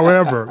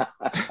 However,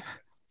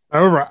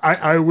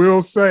 I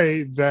will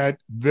say that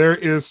there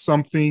is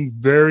something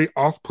very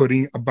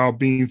off-putting about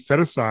being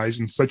fetishized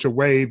in such a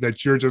way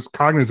that you're just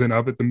cognizant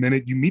of it the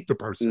minute you meet the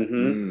person.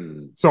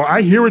 Mm-hmm. So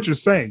I hear what you're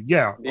saying.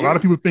 Yeah, a lot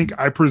of people think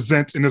I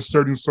present in a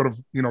certain sort of,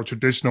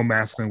 traditional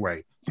masculine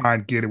way.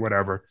 Fine, get it,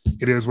 whatever.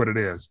 It is what it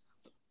is.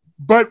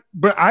 But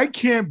I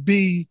can't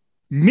be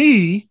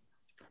me,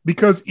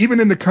 because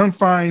even in the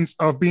confines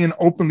of being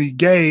openly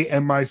gay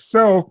and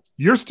myself,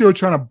 you're still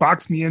trying to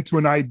box me into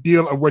an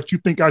ideal of what you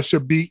think I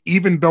should be,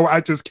 even though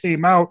I just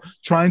came out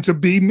trying to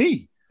be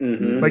me.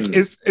 Mm-hmm. Like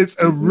it's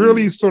a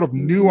really sort of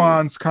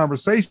nuanced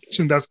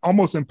conversation that's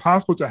almost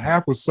impossible to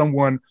have with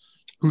someone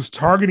who's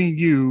targeting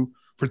you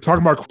for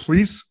talking about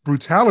police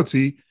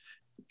brutality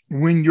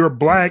when you're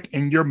black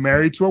and you're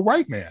married to a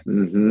white man.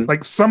 Mm-hmm.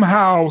 Like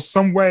somehow,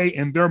 some way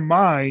in their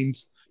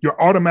minds,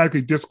 you're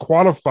automatically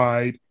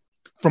disqualified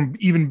from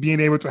even being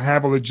able to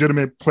have a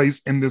legitimate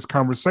place in this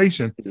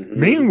conversation. Mm-hmm.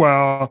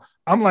 Meanwhile,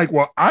 I'm like,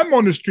 well, I'm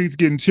on the streets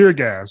getting tear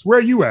gas. Where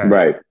are you at?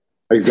 Right.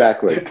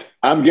 Exactly.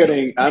 I'm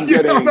getting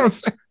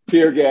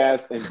tear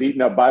gas and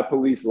beaten up by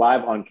police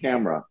live on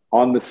camera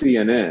on the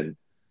CNN.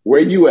 Where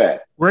you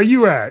at? Where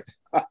you at?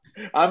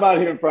 I'm out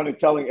here in front of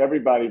telling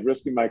everybody,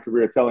 risking my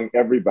career, telling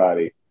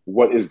everybody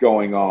what is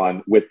going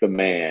on with the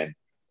man,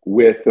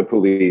 with the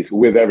police,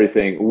 with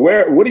everything.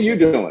 What are you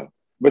doing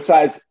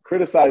besides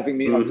criticizing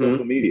me on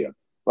social media?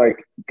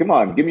 Like, come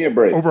on, give me a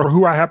break. Over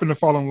who I happen to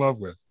fall in love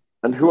with.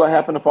 And who I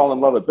happen to fall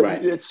in love with.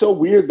 But It's so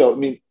weird, though. I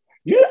mean,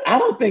 I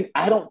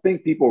don't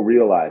think people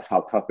realize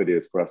how tough it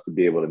is for us to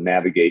be able to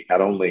navigate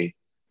not only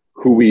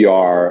who we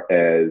are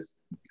as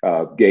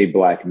gay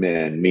black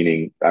men,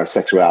 meaning our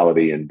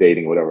sexuality and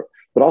dating, whatever,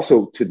 but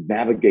also to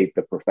navigate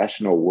the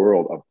professional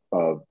world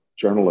of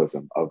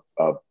journalism, of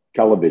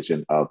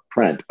television, of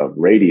print, of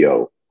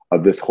radio,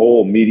 of this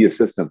whole media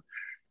system.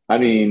 I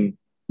mean,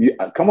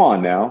 come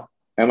on now.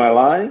 Am I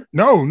lying?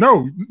 No,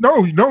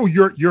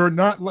 you're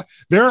not.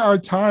 There are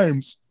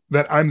times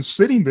that I'm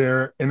sitting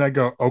there and I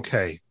go,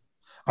 okay,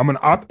 I'm an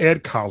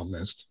op-ed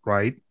columnist,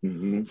 right?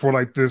 Mm-hmm. For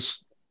like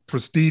this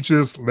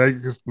prestigious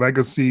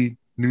legacy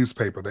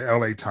newspaper, the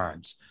LA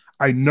Times.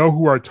 I know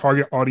who our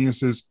target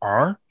audiences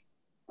are,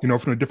 from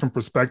the different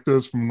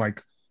perspectives, from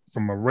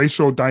a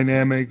racial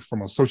dynamic,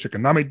 from a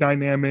socioeconomic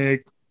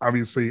dynamic,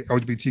 obviously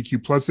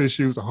LGBTQ plus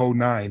issues, the whole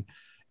nine.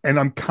 And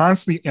I'm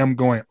constantly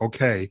going,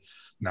 okay,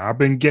 now I've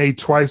been gay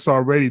twice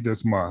already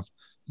this month.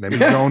 Let me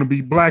go on and be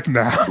black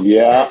now.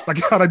 Yeah.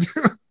 Like how to do.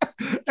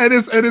 And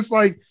it's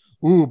like,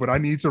 ooh, but I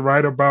need to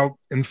write about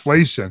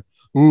inflation.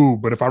 Ooh,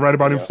 but if I write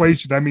about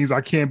inflation, that means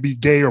I can't be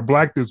gay or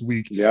black this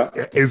week. Yeah.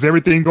 Is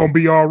everything gonna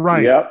be all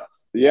right? Yep.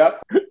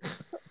 Yep.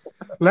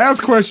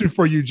 Last question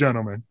for you,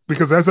 gentlemen,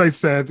 because as I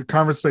said, the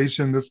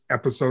conversation, this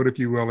episode, if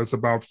you will, is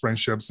about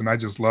friendships, and I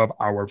just love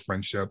our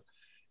friendship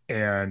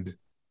and,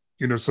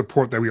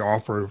 support that we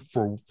offer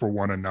for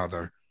one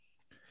another.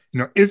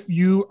 If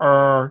you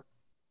are,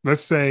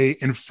 let's say,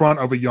 in front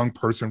of a young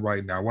person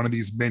right now, one of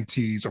these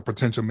mentees or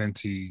potential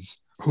mentees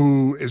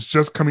who is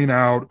just coming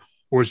out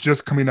or is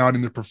just coming out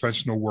in the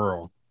professional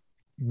world,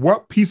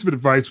 what piece of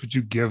advice would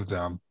you give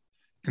them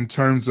in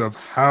terms of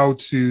how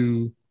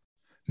to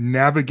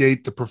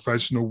navigate the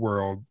professional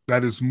world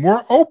that is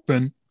more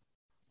open,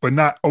 but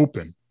not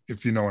open,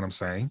 if you know what I'm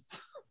saying?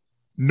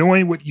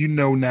 Knowing what you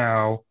know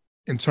now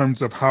in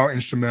terms of how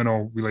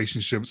instrumental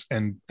relationships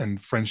and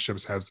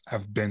friendships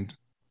have been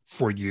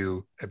for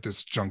you at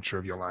this juncture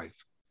of your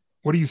life.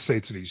 What do you say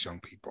to these young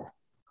people?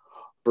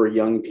 For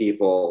young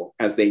people,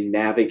 as they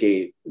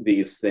navigate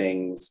these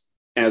things,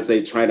 as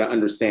they try to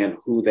understand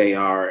who they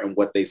are and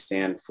what they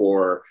stand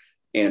for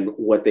and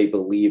what they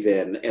believe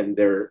in and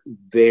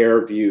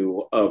their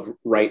view of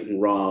right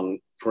and wrong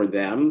for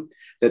them,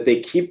 that they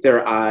keep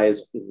their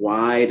eyes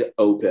wide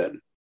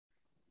open,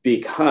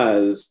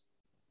 because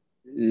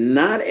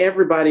not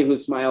everybody who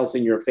smiles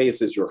in your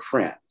face is your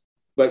friend,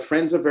 but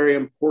friends are very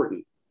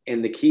important.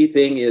 And the key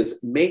thing is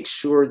make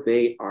sure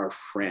they are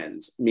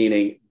friends,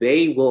 meaning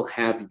they will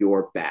have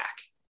your back.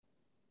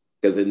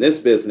 Because in this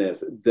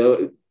business,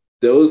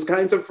 those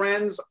kinds of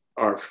friends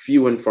are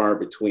few and far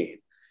between.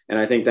 And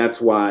I think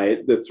that's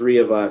why the three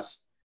of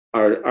us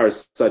are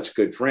such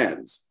good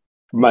friends.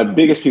 My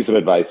biggest piece of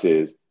advice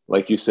is,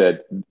 like you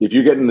said, if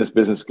you get in this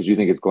business because you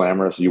think it's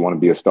glamorous, you want to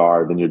be a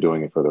star, then you're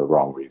doing it for the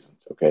wrong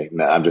reasons. Okay.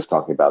 Now, I'm just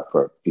talking about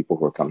for people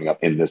who are coming up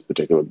in this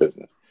particular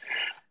business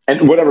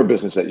and whatever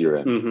business that you're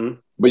in. Mm-hmm.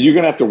 But you're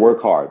going to have to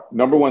work hard.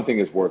 Number one thing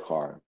is work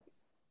hard.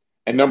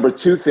 And number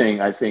two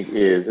thing, I think,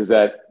 is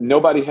that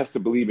nobody has to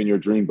believe in your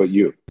dream but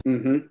you.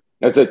 Mm-hmm.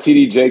 That's a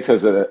TD Jakes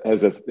has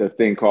a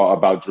thing called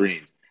About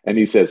Dreams. And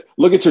he says,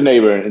 look at your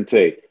neighbor and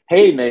say,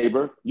 hey,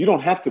 neighbor, you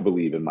don't have to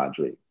believe in my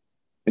dream.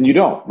 And you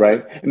don't,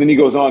 right? And then he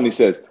goes on and he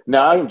says,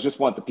 now I just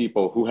want the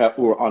people who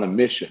are on a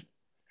mission,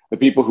 the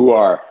people who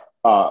are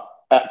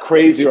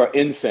crazy or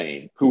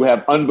insane, who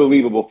have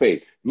unbelievable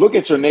faith. Look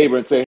at your neighbor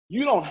and say,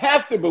 you don't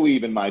have to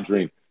believe in my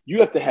dream. You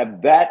have to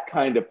have that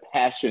kind of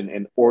passion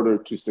in order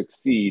to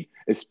succeed,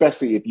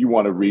 especially if you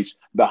want to reach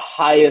the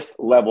highest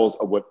levels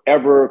of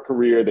whatever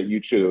career that you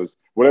choose,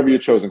 whatever your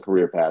chosen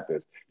career path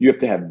is. You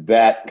have to have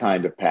that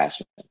kind of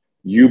passion,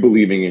 you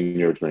believing in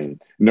your dream.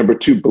 Number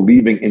two,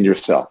 believing in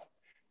yourself,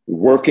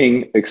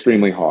 working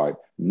extremely hard,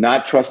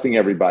 not trusting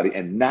everybody,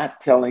 and not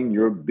telling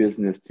your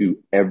business to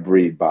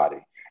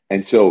everybody.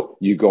 And so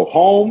you go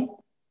home,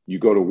 you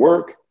go to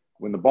work.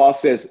 When the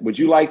boss says, would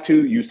you like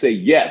to? You say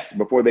yes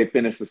before they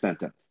finish the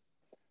sentence.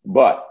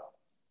 But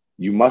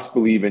you must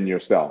believe in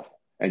yourself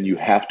and you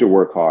have to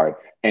work hard.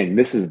 And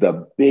this is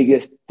the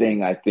biggest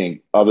thing, I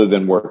think, other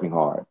than working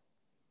hard.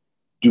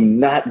 Do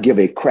not give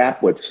a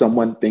crap what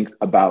someone thinks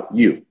about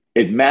you.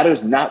 It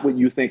matters not what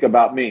you think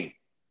about me.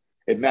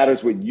 It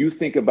matters what you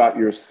think about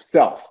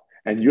yourself.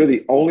 And you're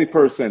the only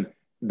person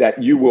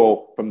that you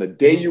will, from the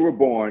day you were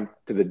born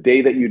to the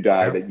day that you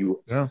die,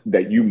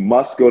 that you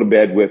must go to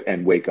bed with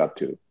and wake up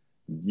to.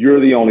 You're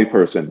the only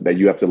person that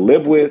you have to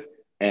live with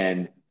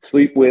and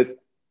sleep with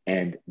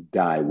and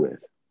die with.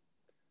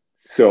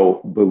 So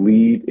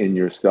believe in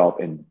yourself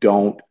and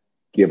don't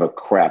give a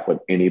crap what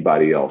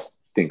anybody else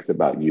thinks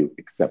about you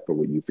except for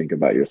what you think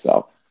about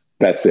yourself.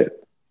 That's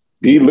it.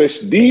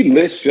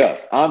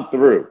 Delicious. I'm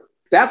through.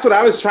 That's what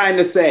I was trying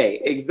to say.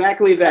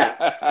 Exactly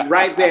that.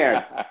 Right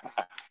there.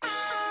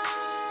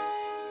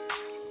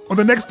 On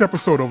the next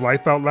episode of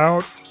Life Out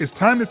Loud, it's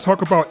time to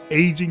talk about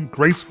aging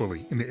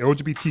gracefully in the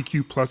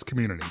LGBTQ plus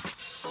community.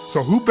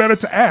 So who better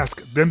to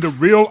ask than the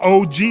real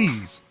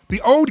OGs,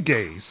 the old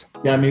gays?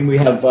 Yeah, I mean, we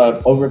have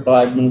over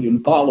 5 million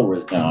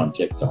followers now on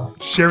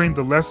TikTok. Sharing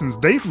the lessons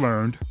they've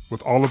learned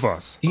with all of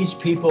us. These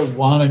people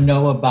want to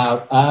know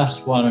about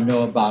us, want to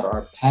know about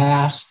our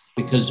past,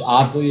 because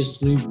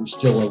obviously we're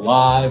still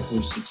alive,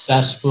 we're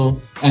successful,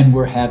 and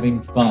we're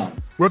having fun.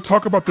 We'll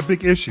talk about the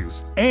big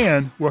issues,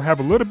 and we'll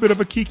have a little bit of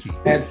a kiki.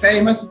 That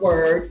famous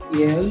word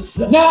is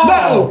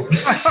no.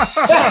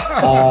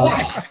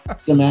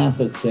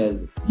 Samantha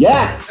said,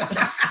 yes.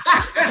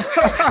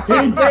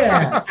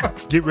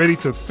 Get ready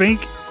to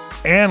think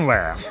and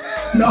laugh.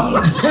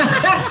 No.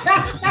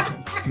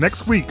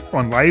 Next week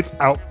on Life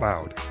Out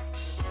Loud.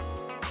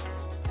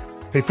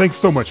 Hey, thanks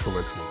so much for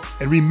listening.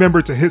 And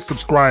remember to hit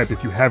subscribe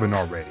if you haven't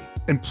already.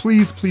 And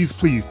please, please,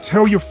 please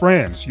tell your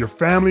friends, your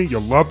family,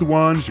 your loved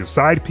ones, your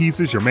side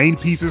pieces, your main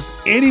pieces,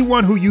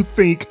 anyone who you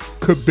think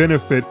could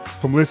benefit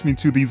from listening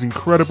to these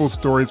incredible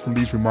stories from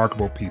these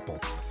remarkable people.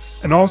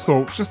 And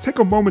also, just take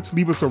a moment to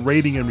leave us a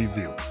rating and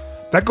review.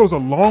 That goes a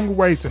long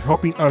way to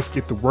helping us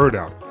get the word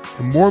out.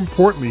 And more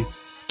importantly,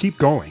 keep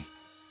going.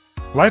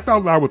 Life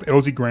Out Loud with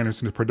LZ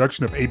Granderson is a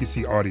production of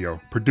ABC Audio,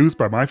 produced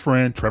by my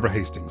friend Trevor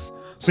Hastings.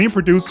 Senior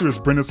producer is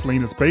Brenda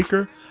Salinas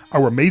Baker.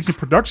 Our amazing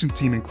production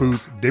team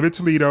includes David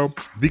Toledo,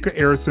 Vika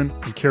Arison,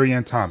 and Carrie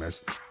Ann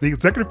Thomas. The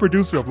executive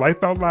producer of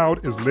Life Out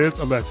Loud is Liz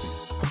Alessi.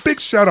 A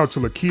big shout out to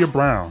Lakia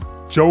Brown,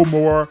 Joe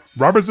Moore,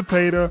 Robert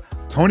Zepeda,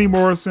 Toni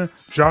Morrison,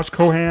 Josh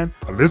Cohan,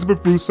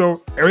 Elizabeth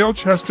Russo, Ariel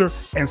Chester,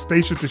 and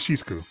Stacia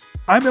Deshisku.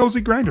 I'm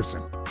LZ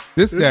Granderson.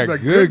 This is that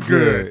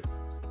good.